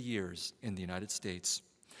first 3 years in the United States.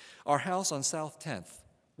 Our house on South 10th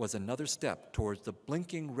was another step towards the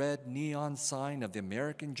blinking red neon sign of the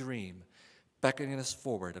American dream, beckoning us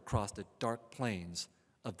forward across the dark plains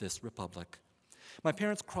of this republic. My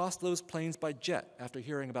parents crossed those plains by jet after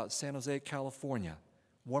hearing about San Jose, California,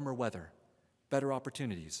 warmer weather, better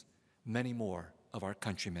opportunities, many more of our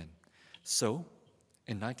countrymen. So,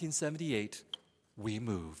 in 1978, we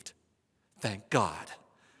moved. Thank God.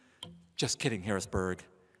 Just kidding, Harrisburg.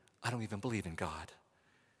 I don't even believe in God.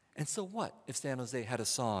 And so what if San Jose had a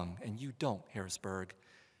song and you don't, Harrisburg?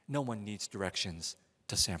 No one needs directions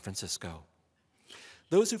to San Francisco.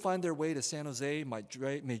 Those who find their way to San Jose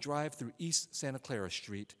may drive through East Santa Clara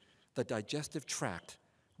Street, the digestive tract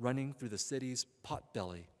running through the city's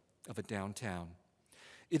potbelly of a downtown.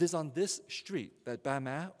 It is on this street that Ba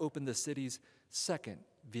Ma opened the city's second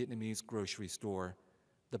Vietnamese grocery store,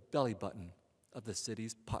 the belly button of the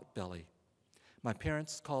city's potbelly. My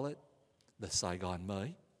parents call it the Saigon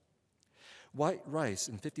Mui. White rice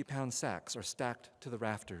in 50-pound sacks are stacked to the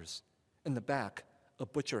rafters. In the back, a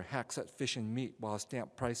butcher hacks at fish and meat while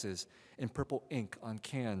stamped prices in purple ink on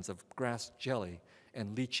cans of grass jelly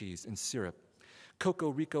and lychees in syrup. Coco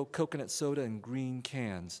Rico coconut soda in green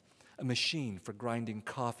cans. A machine for grinding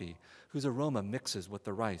coffee whose aroma mixes with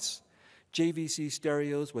the rice. JVC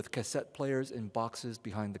stereos with cassette players in boxes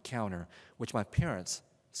behind the counter, which my parents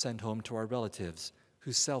send home to our relatives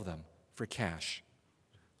who sell them for cash.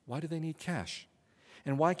 Why do they need cash?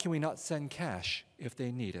 And why can we not send cash if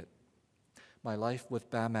they need it? My life with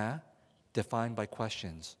Ba Ma, defined by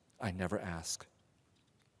questions I never ask.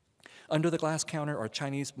 Under the glass counter are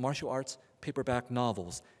Chinese martial arts paperback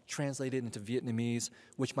novels translated into Vietnamese,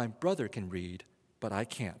 which my brother can read, but I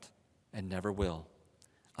can't and never will.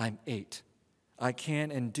 I'm 8. I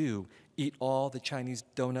can and do eat all the Chinese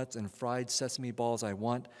donuts and fried sesame balls I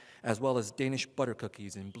want, as well as Danish butter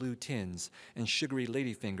cookies in blue tins and sugary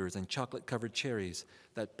ladyfingers and chocolate-covered cherries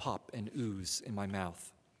that pop and ooze in my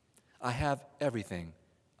mouth. I have everything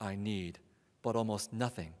I need, but almost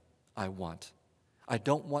nothing I want. I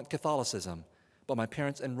don't want Catholicism, but my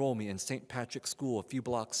parents enroll me in St. Patrick's School a few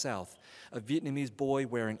blocks south, a Vietnamese boy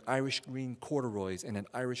wearing Irish green corduroys and an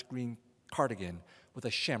Irish green cardigan with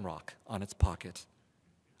a shamrock on its pocket.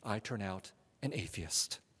 I turn out an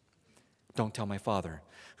atheist. Don't tell my father,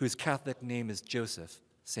 whose Catholic name is Joseph,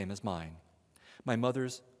 same as mine. My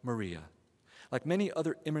mother's Maria. Like many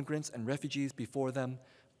other immigrants and refugees before them,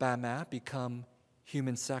 Ba Ma become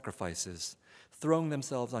human sacrifices, throwing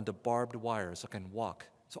themselves onto barbed wire so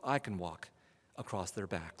I can walk across their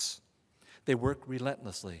backs. They work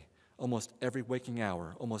relentlessly, almost every waking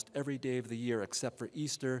hour, almost every day of the year except for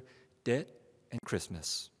Easter, Det, and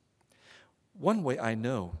Christmas. One way I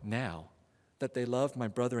know now that they love my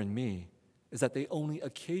brother and me is that they only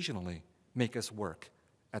occasionally make us work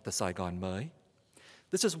at the Saigon Mui.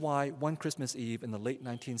 This is why one Christmas Eve in the late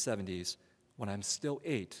 1970s, when I'm still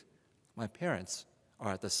 8, my parents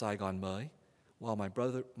are at the Saigon Mui, while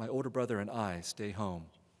my older brother and I stay home.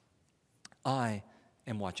 I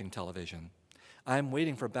am watching television. I am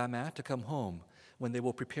waiting for Ba Ma to come home when they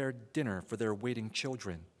will prepare dinner for their waiting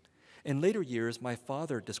children. In later years, my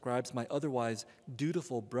father describes my otherwise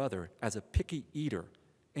dutiful brother as a picky eater,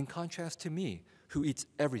 in contrast to me, who eats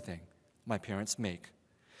everything my parents make.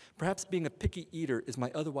 Perhaps being a picky eater is my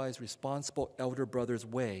otherwise responsible elder brother's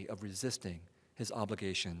way of resisting his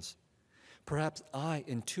obligations. Perhaps I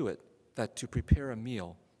intuit that to prepare a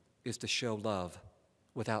meal is to show love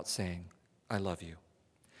without saying, I love you.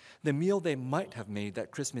 The meal they might have made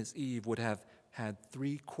that Christmas Eve would have had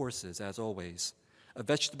 3 courses, as always. A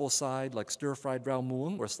vegetable side like stir-fried rau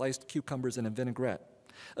muong or sliced cucumbers in a vinaigrette.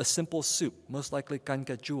 A simple soup, most likely canh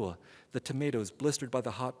cà chua, the tomatoes blistered by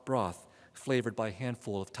the hot broth, flavored by a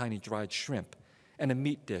handful of tiny dried shrimp. And a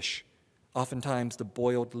meat dish, oftentimes the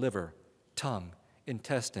boiled liver, tongue,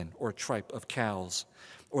 intestine, or tripe of cows,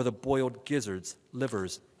 or the boiled gizzards,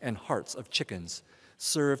 livers, and hearts of chickens,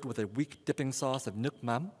 served with a weak dipping sauce of nuoc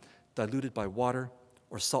mam, diluted by water,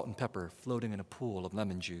 or salt and pepper floating in a pool of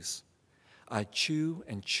lemon juice. I chew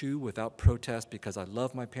and chew without protest because I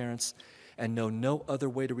love my parents and know no other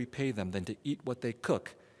way to repay them than to eat what they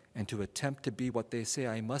cook and to attempt to be what they say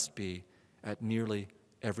I must be at nearly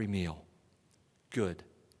every meal. Good,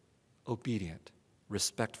 obedient,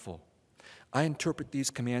 respectful. I interpret these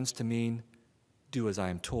commands to mean, do as I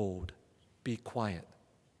am told, be quiet,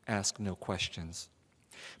 ask no questions.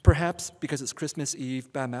 Perhaps because it's Christmas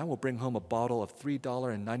Eve, Ba Ma will bring home a bottle of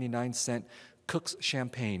 $3.99 Cook's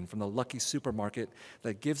champagne from the lucky supermarket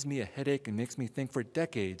that gives me a headache and makes me think for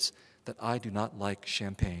decades that I do not like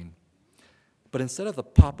champagne. But instead of the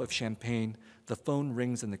pop of champagne, the phone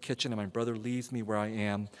rings in the kitchen and my brother leaves me where I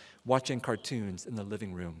am, watching cartoons in the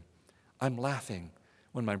living room. I'm laughing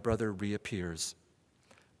when my brother reappears.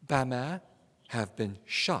 Ba Ma have been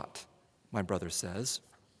shot, my brother says.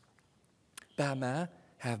 Ba Ma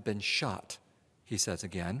have been shot, he says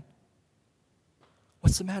again.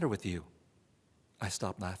 What's the matter with you? I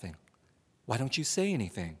stop laughing. Why don't you say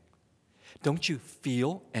anything? Don't you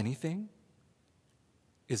feel anything?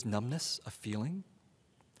 Is numbness a feeling?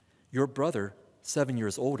 Your brother, 7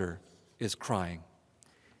 years older, is crying.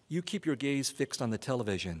 You keep your gaze fixed on the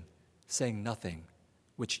television, saying nothing,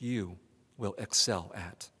 which you will excel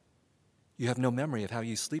at. You have no memory of how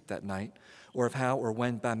you sleep that night, or of how or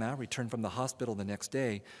when Ba Ma returned from the hospital the next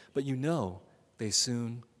day, but you know they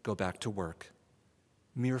soon go back to work.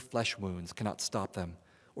 Mere flesh wounds cannot stop them,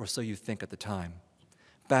 or so you think at the time.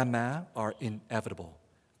 Ba Ma are inevitable.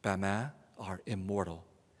 Ba Ma are immortal.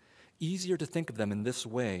 Easier to think of them in this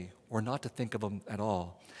way, or not to think of them at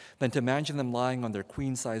all, than to imagine them lying on their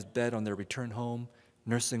queen-sized bed on their return home,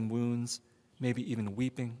 nursing wounds, maybe even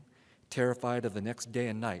weeping, terrified of the next day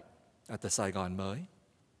and night at the Saigon Mui.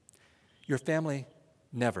 Your family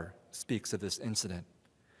never speaks of this incident,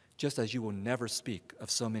 just as you will never speak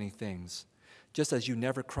of so many things. Just as you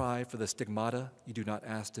never cry for the stigmata you do not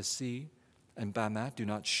ask to see and Ba Ma do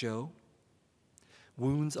not show.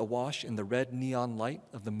 Wounds awash in the red neon light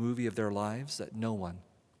of the movie of their lives that no one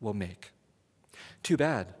will make. Too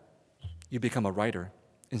bad you become a writer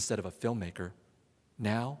instead of a filmmaker.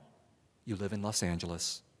 Now you live in Los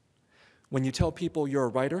Angeles. When you tell people you're a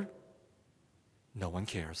writer, no one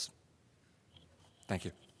cares. Thank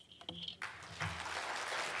you.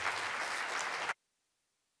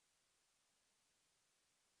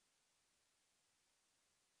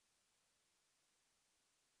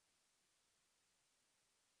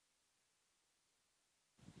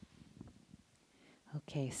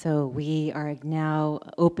 Okay, so we are now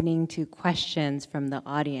opening to questions from the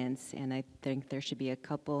audience, and I think there should be a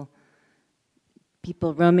couple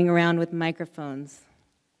people roaming around with microphones.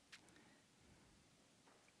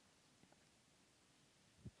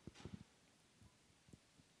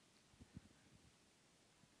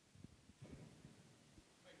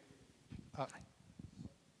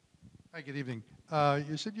 Hi, good evening.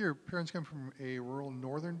 You said your parents come from a rural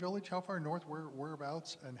northern village. How far north,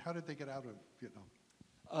 whereabouts, and how did they get out of Vietnam?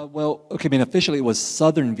 Well, okay, I mean, officially it was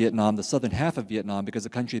southern Vietnam, the southern half of Vietnam, because the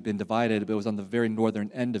country had been divided, but it was on the very northern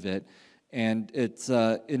end of it. And it's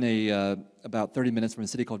about 30 minutes from a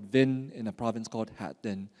city called Vinh in a province called Hat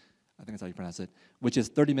Tinh, I think that's how you pronounce it, which is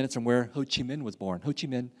 30 minutes from where Ho Chi Minh was born, Ho Chi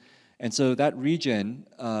Minh. And so that region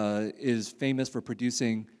is famous for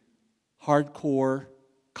producing hardcore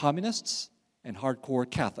communists and hardcore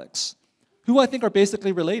Catholics, who I think are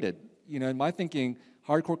basically related. You know, in my thinking,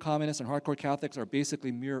 hardcore communists and hardcore Catholics are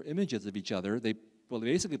basically mirror images of each other. They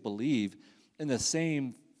basically believe in the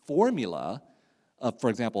same formula of,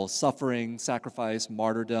 for example, suffering, sacrifice,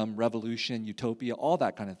 martyrdom, revolution, utopia, all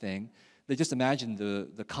that kind of thing. They just imagine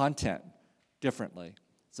the content differently.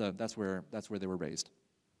 So that's where they were raised.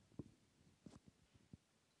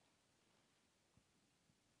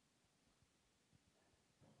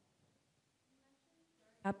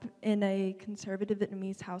 Up in a conservative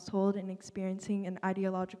Vietnamese household and experiencing an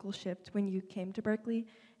ideological shift when you came to Berkeley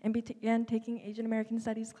and began taking Asian American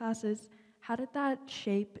studies classes. How did that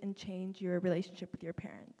shape and change your relationship with your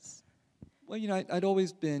parents? Well, you know, I'd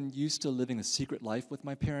always been used to living a secret life with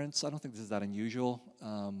my parents. I don't think this is that unusual.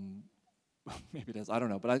 Maybe it is, I don't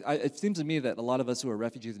know. But it seems to me that a lot of us who are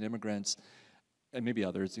refugees and immigrants, and maybe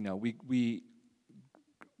others, you know, we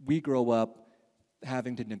grow up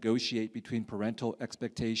having to negotiate between parental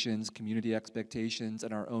expectations, community expectations,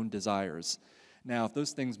 and our own desires. Now, if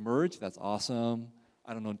those things merge, that's awesome.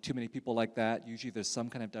 I don't know too many people like that. Usually there's some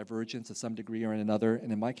kind of divergence to some degree or in another.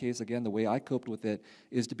 And in my case, again, the way I coped with it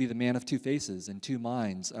is to be the man of two faces and two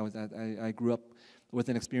minds. I grew up with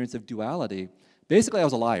an experience of duality. Basically, I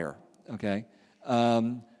was a liar, okay?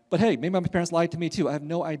 But hey, maybe my parents lied to me too. I have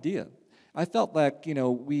no idea. I felt like, you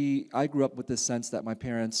know, I grew up with this sense that my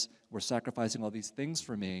parents were sacrificing all these things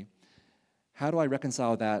for me. How do I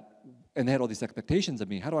reconcile that? And they had all these expectations of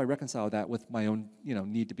me. How do I reconcile that with my own, you know,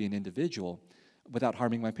 need to be an individual without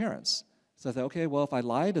harming my parents? So I thought, okay, well, if I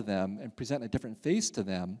lie to them and present a different face to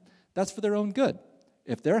them, that's for their own good.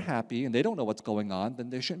 If they're happy and they don't know what's going on, then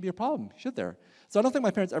there shouldn't be a problem, should there? So I don't think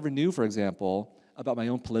my parents ever knew, for example, about my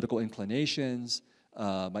own political inclinations,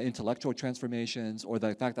 my intellectual transformations, or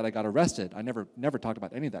the fact that I got arrested. I never talked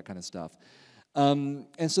about any of that kind of stuff.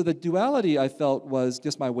 And so the duality, I felt, was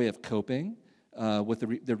just my way of coping with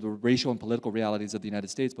the racial and political realities of the United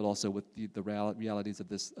States, but also with the realities of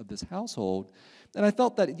this household. And I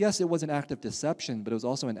felt that, yes, it was an act of deception, but it was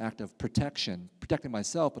also an act of protection, protecting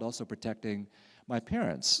myself, but also protecting my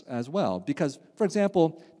parents as well. Because, for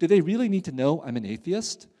example, do they really need to know I'm an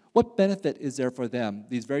atheist? What benefit is there for them,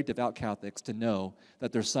 these very devout Catholics, to know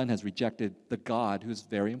that their son has rejected the God who's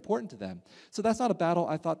very important to them? So that's not a battle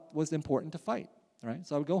I thought was important to fight, right?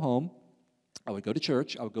 So I would go home, I would go to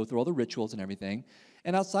church, I would go through all the rituals and everything,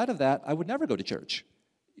 and outside of that, I would never go to church.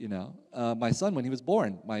 You know, my son, when he was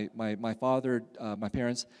born, my father, my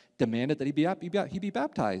parents demanded that he be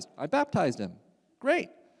baptized. I baptized him. Great.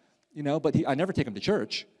 You know, but I never take him to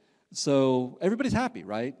church. So everybody's happy,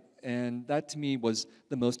 right? And that to me was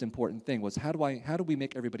the most important thing, was how do we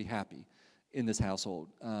make everybody happy in this household,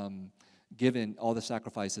 given all the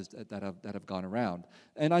sacrifices that have gone around.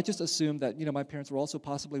 And I just assumed that, you know, my parents were also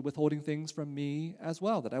possibly withholding things from me as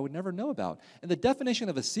well that I would never know about. And the definition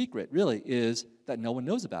of a secret really is that no one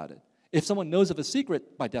knows about it. If someone knows of a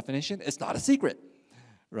secret, by definition, it's not a secret,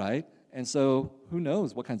 right? And so who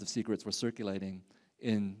knows what kinds of secrets were circulating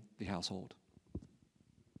in the household.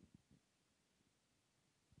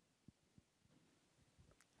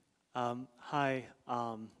 Hi,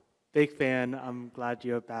 big fan. I'm glad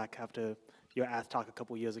you're back after your ass talk a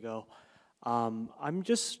couple years ago. I'm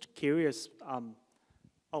just curious.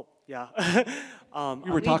 Oh, yeah.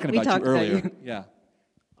 We were talking about you earlier. Yeah.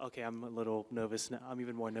 Okay, I'm a little nervous now. I'm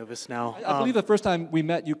even more nervous now. I believe the first time we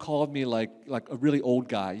met, you called me like a really old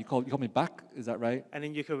guy. You called me Bak, is that right? And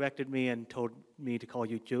then you corrected me and told me to call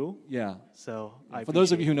you Ju. Yeah. So I For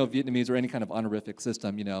those of you who appreciate know Vietnamese or any kind of honorific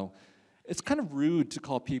system, it's kind of rude to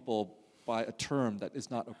call people by a term that is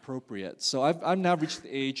not appropriate. So I've now reached the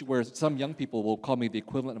age where some young people will call me the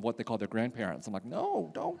equivalent of what they call their grandparents. I'm like, no,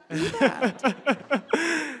 don't do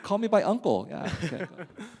that. Call me by uncle. Yeah. Okay.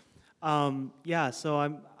 Yeah, so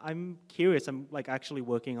I'm curious. I'm like actually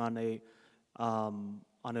working on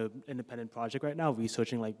an independent project right now,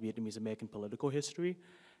 researching like Vietnamese American political history,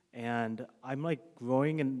 and I'm like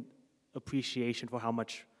growing an appreciation for how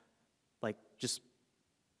much, like just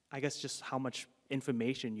how much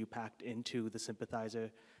information you packed into the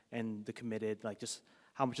Sympathizer and the Committed, like just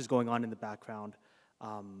how much is going on in the background.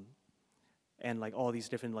 And like all these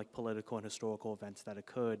different like political and historical events that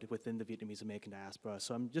occurred within the Vietnamese American diaspora.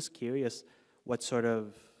 So I'm just curious what sort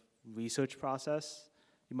of research process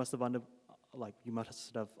you must have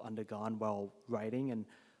undergone while writing, and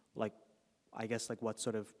like I guess like what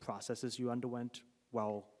sort of processes you underwent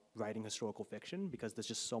while writing historical fiction, because there's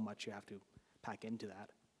just so much you have to pack into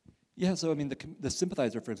that. Yeah, so I mean, the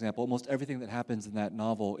Sympathizer, for example, almost everything that happens in that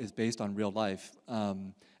novel is based on real life,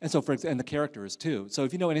 and so and the characters too. So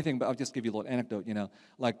if you know anything, but I'll just give you a little anecdote.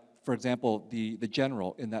 Like for example, the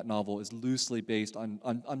general in that novel is loosely based on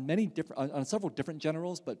many different on several different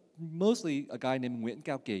generals, but mostly a guy named Nguyen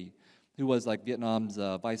Cao Ky, who was like Vietnam's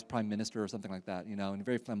vice prime minister or something like that. And a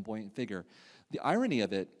very flamboyant figure. The irony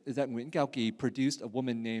of it is that Nguyen Cao Ky produced a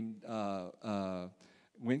woman named Nguyen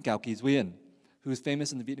Cao Nguyen, who is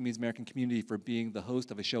famous in the Vietnamese American community for being the host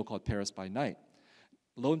of a show called Paris by Night.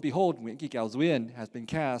 Lo and behold, Nguyen Cao Nguyen has been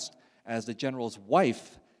cast as the general's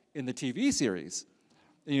wife in the TV series.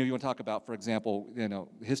 You want to talk about, for example,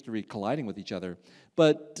 history colliding with each other.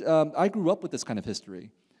 But I grew up with this kind of history.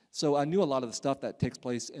 So I knew a lot of the stuff that takes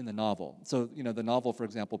place in the novel. So, the novel, for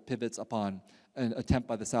example, pivots upon an attempt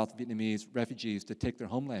by the South Vietnamese refugees to take their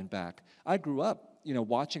homeland back. I grew up,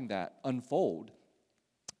 watching that unfold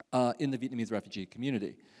in the Vietnamese refugee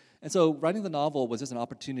community. And so writing the novel was just an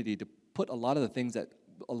opportunity to put a lot of the things that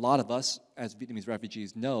a lot of us as Vietnamese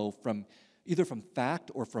refugees know from either from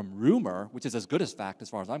fact or from rumor, which is as good as fact as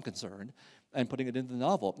far as I'm concerned, and putting it into the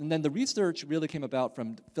novel. And then the research really came about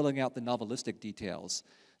from filling out the novelistic details.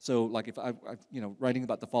 So like if I writing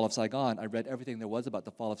about the fall of Saigon, I read everything there was about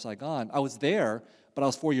the fall of Saigon. I was there, but I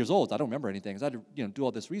was 4 years old, so I don't remember anything. So I had to do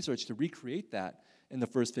all this research to recreate that in the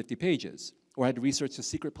first 50 pages. Or I had to research the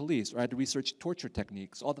secret police, or I had to research torture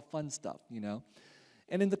techniques, all the fun stuff,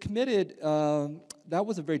 And in The Committed, that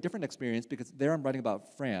was a very different experience because there I'm writing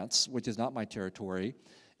about France, which is not my territory,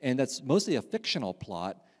 and that's mostly a fictional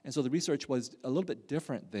plot, and so the research was a little bit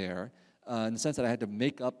different there. In the sense that I had to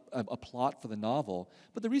make up a plot for the novel.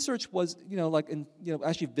 But the research was,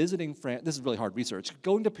 actually visiting France. This is really hard research.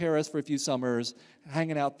 Going to Paris for a few summers,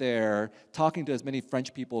 hanging out there, talking to as many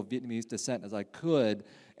French people of Vietnamese descent as I could,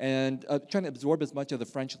 and trying to absorb as much of the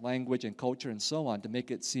French language and culture and so on to make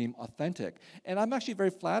it seem authentic. And I'm actually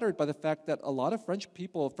very flattered by the fact that a lot of French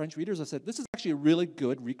people, French readers have said, this is actually a really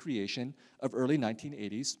good recreation of early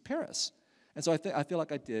 1980s Paris. And so I feel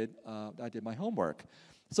like I did my homework.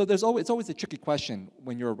 So it's always a tricky question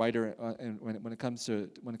when you're a writer and when it comes to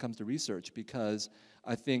research, because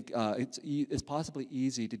I think it's possibly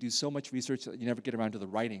easy to do so much research that you never get around to the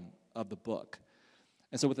writing of the book.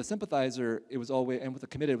 And so with the Sympathizer, it was always, and with the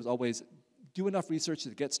Committed, it was always do enough research to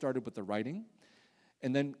get started with the writing,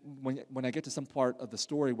 and then when I get to some part of the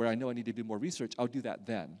story where I know I need to do more research, I'll do that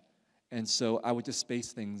then. And so I would just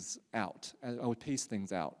space things out. I would pace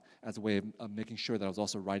things out as a way of making sure that I was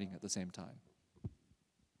also writing at the same time.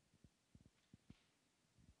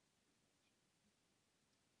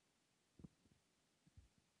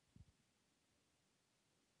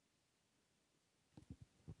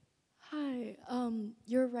 Hi.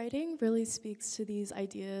 Your writing really speaks to these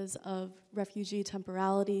ideas of refugee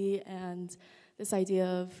temporality and this idea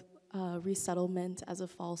of resettlement as a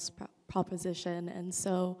false proposition. And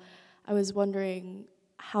so I was wondering,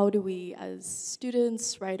 how do we as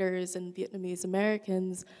students, writers, and Vietnamese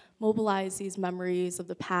Americans mobilize these memories of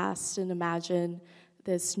the past and imagine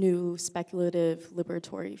this new speculative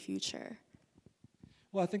liberatory future?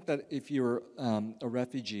 Well, I think that if you're a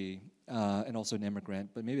refugee, and also an immigrant,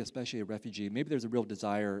 but maybe especially a refugee, maybe there's a real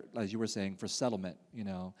desire, as you were saying, for settlement,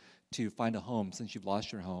 to find a home since you've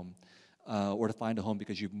lost your home, or to find a home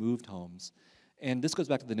because you've moved homes. And this goes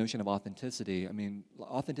back to the notion of authenticity. I mean,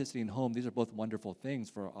 authenticity and home, these are both wonderful things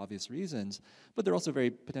for obvious reasons, but they're also very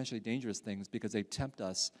potentially dangerous things because they tempt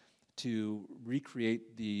us to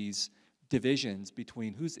recreate these divisions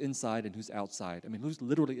between who's inside and who's outside. I mean, who's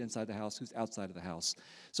literally inside the house, who's outside of the house.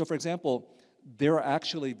 So for example, there are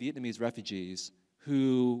actually Vietnamese refugees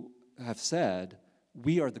who have said,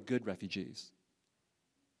 we are the good refugees.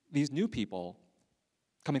 These new people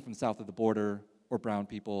coming from south of the border, or brown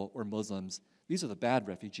people, or Muslims, these are the bad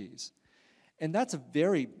refugees. And that's a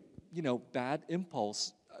very, bad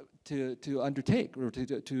impulse to undertake or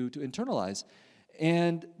to internalize.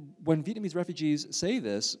 And when Vietnamese refugees say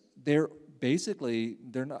this, they're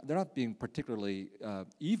not being particularly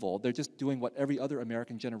evil. They're just doing what every other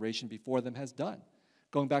American generation before them has done.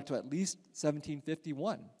 Going back to at least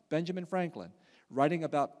 1751, Benjamin Franklin, writing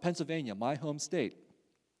about Pennsylvania, my home state,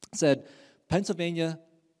 said, Pennsylvania,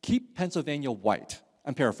 keep Pennsylvania white.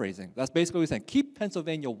 I'm paraphrasing. That's basically what he's saying. Keep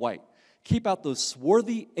Pennsylvania white. Keep out those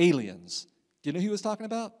swarthy aliens. Do you know who he was talking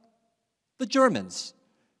about? The Germans.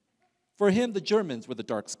 For him, the Germans were the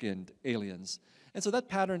dark-skinned aliens. And so that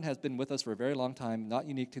pattern has been with us for a very long time, not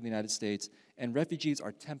unique to the United States, and refugees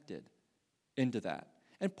are tempted into that.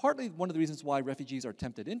 And partly one of the reasons why refugees are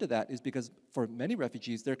tempted into that is because for many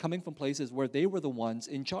refugees, they're coming from places where they were the ones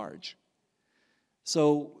in charge.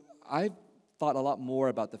 So I've thought a lot more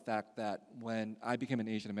about the fact that when I became an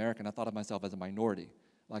Asian American, I thought of myself as a minority.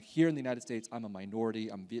 Like here in the United States, I'm a minority,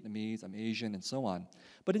 I'm Vietnamese, I'm Asian, and so on.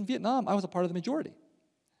 But in Vietnam, I was a part of the majority.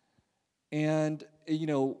 And,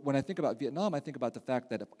 when I think about Vietnam, I think about the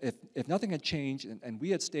fact that if nothing had changed and we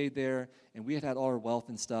had stayed there and we had had all our wealth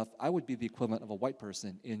and stuff, I would be the equivalent of a white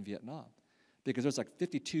person in Vietnam. Because there's like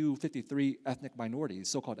 52, 53 ethnic minorities,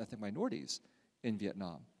 so-called ethnic minorities in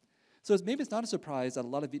Vietnam. So maybe it's not a surprise that a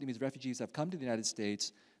lot of Vietnamese refugees have come to the United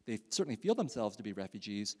States. They certainly feel themselves to be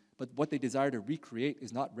refugees, but what they desire to recreate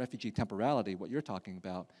is not refugee temporality, what you're talking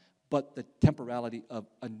about, but the temporality of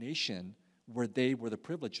a nation where they were the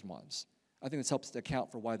privileged ones. I think this helps to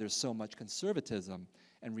account for why there's so much conservatism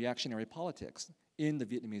and reactionary politics in the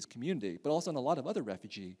Vietnamese community, but also in a lot of other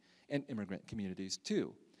refugee and immigrant communities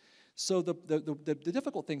too. So the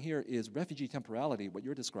difficult thing here is refugee temporality, what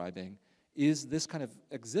you're describing, is this kind of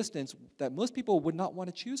existence that most people would not want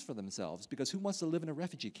to choose for themselves, because who wants to live in a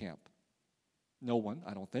refugee camp? No one,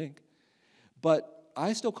 I don't think. But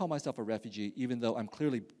I still call myself a refugee, even though I'm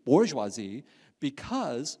clearly bourgeoisie,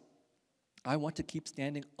 because I want to keep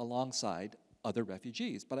standing alongside other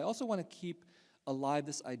refugees. But I also want to keep alive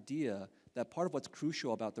this idea that part of what's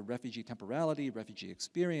crucial about the refugee temporality, refugee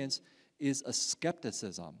experience, is a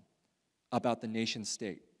skepticism about the nation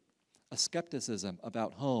state, a skepticism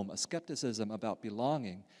about home, a skepticism about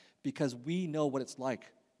belonging, because we know what it's like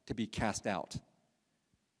to be cast out.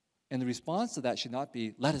 And the response to that should not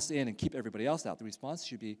be, let us in and keep everybody else out. The response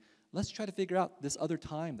should be, let's try to figure out this other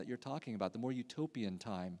time that you're talking about, the more utopian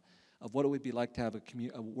time of what it would be like to have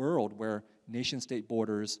a world where nation-state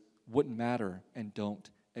borders wouldn't matter and don't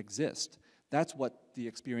exist. That's what the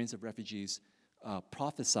experience of refugees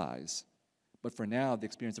prophesies. But for now, the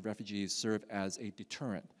experience of refugees serve as a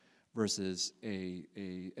deterrent versus a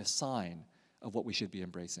sign of what we should be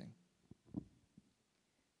embracing.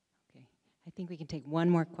 Okay, I think we can take one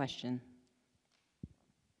more question.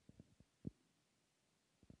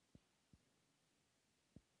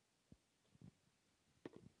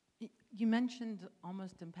 You mentioned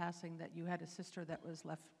almost in passing that you had a sister that was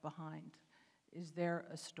left behind. Is there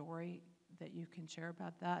a story that you can share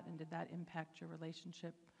about that, and did that impact your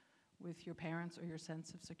relationship with your parents or your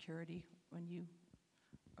sense of security when you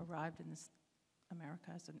arrived in this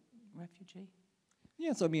America as a refugee?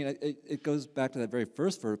 Yeah, so I mean, it goes back to that very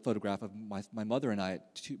first photograph of my mother and I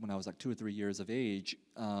when I was like 2 or 3 years of age.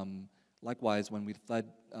 Likewise, when we fled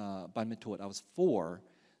Ban Ma Thuột, I was 4.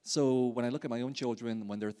 So when I look at my own children,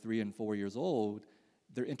 when they're 3 and 4 years old,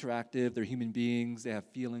 they're interactive, they're human beings, they have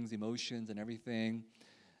feelings, emotions, and everything.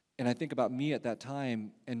 And I think about me at that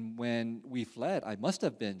time, and when we fled, I must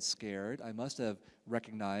have been scared. I must have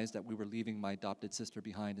recognized that we were leaving my adopted sister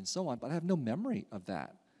behind and so on, but I have no memory of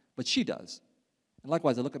that. But she does. And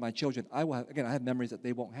likewise, I look at my children, I have memories that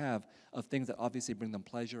they won't have of things that obviously bring them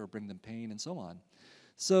pleasure or bring them pain and so on.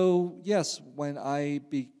 So yes, when I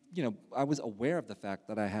was aware of the fact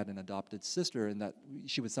that I had an adopted sister and that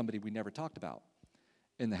she was somebody we never talked about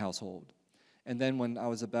in the household. And then when I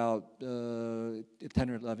was about 10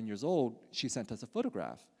 or 11 years old, she sent us a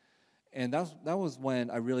photograph. And that was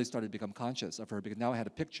when I really started to become conscious of her, because now I had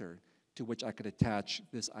a picture to which I could attach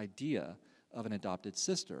this idea of an adopted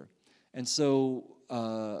sister. And so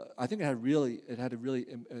I think it had a really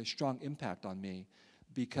strong impact on me,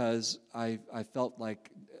 because I felt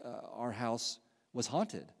like our house was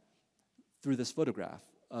haunted through this photograph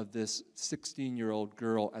of this 16-year-old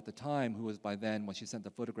girl at the time, who was by then, when she sent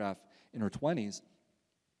the photograph, in her 20s,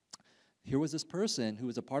 Here was this person who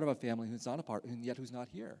was a part of our family who's not a part, and yet who's not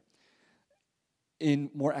here.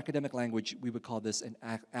 In more academic language, we would call this an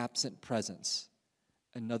absent presence,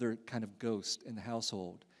 another kind of ghost in the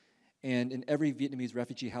household. And in every Vietnamese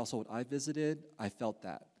refugee household I visited, I felt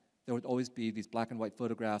that. There would always be these black and white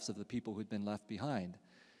photographs of the people who'd been left behind.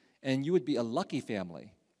 And you would be a lucky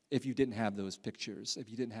family if you didn't have those pictures, if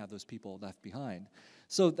you didn't have those people left behind.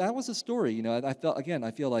 So that was a story, you know, and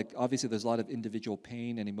I feel like obviously there's a lot of individual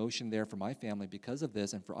pain and emotion there for my family because of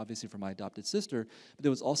this, and obviously for my adopted sister, but there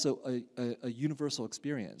was also a universal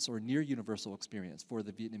experience, or near universal experience, for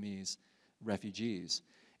the Vietnamese refugees.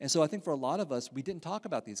 And so I think for a lot of us, we didn't talk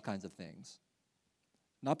about these kinds of things,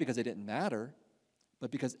 not because they didn't matter,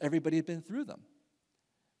 but because everybody had been through them.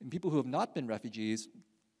 And people who have not been refugees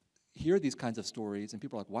hear these kinds of stories, and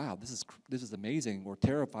people are like, wow, this is amazing, or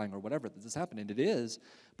terrifying, or whatever that this happened, and it is,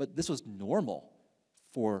 but this was normal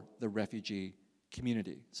for the refugee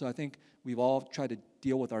community. So I think we've all tried to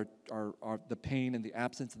deal with the pain and the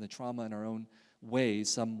absence and the trauma in our own ways,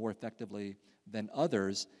 some more effectively than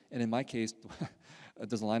others. And in my case,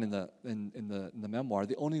 there's a line in the memoir,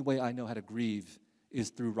 the only way I know how to grieve is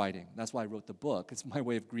through writing. That's why I wrote the book. It's my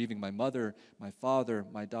way of grieving my mother, my father,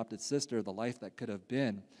 my adopted sister, the life that could have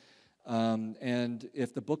been. And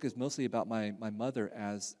if the book is mostly about my mother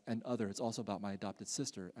as an other, it's also about my adopted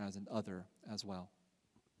sister as an other as well.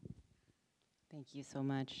 Thank you so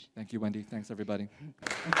much. Thank you, Wendy. Thanks, everybody.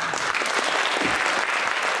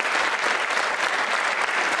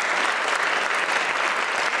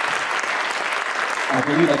 I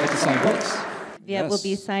believe I get to sign books. Viet will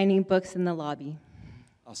be signing books in the lobby.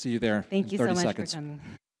 I'll see you there Thank in you 30 so much seconds. for coming.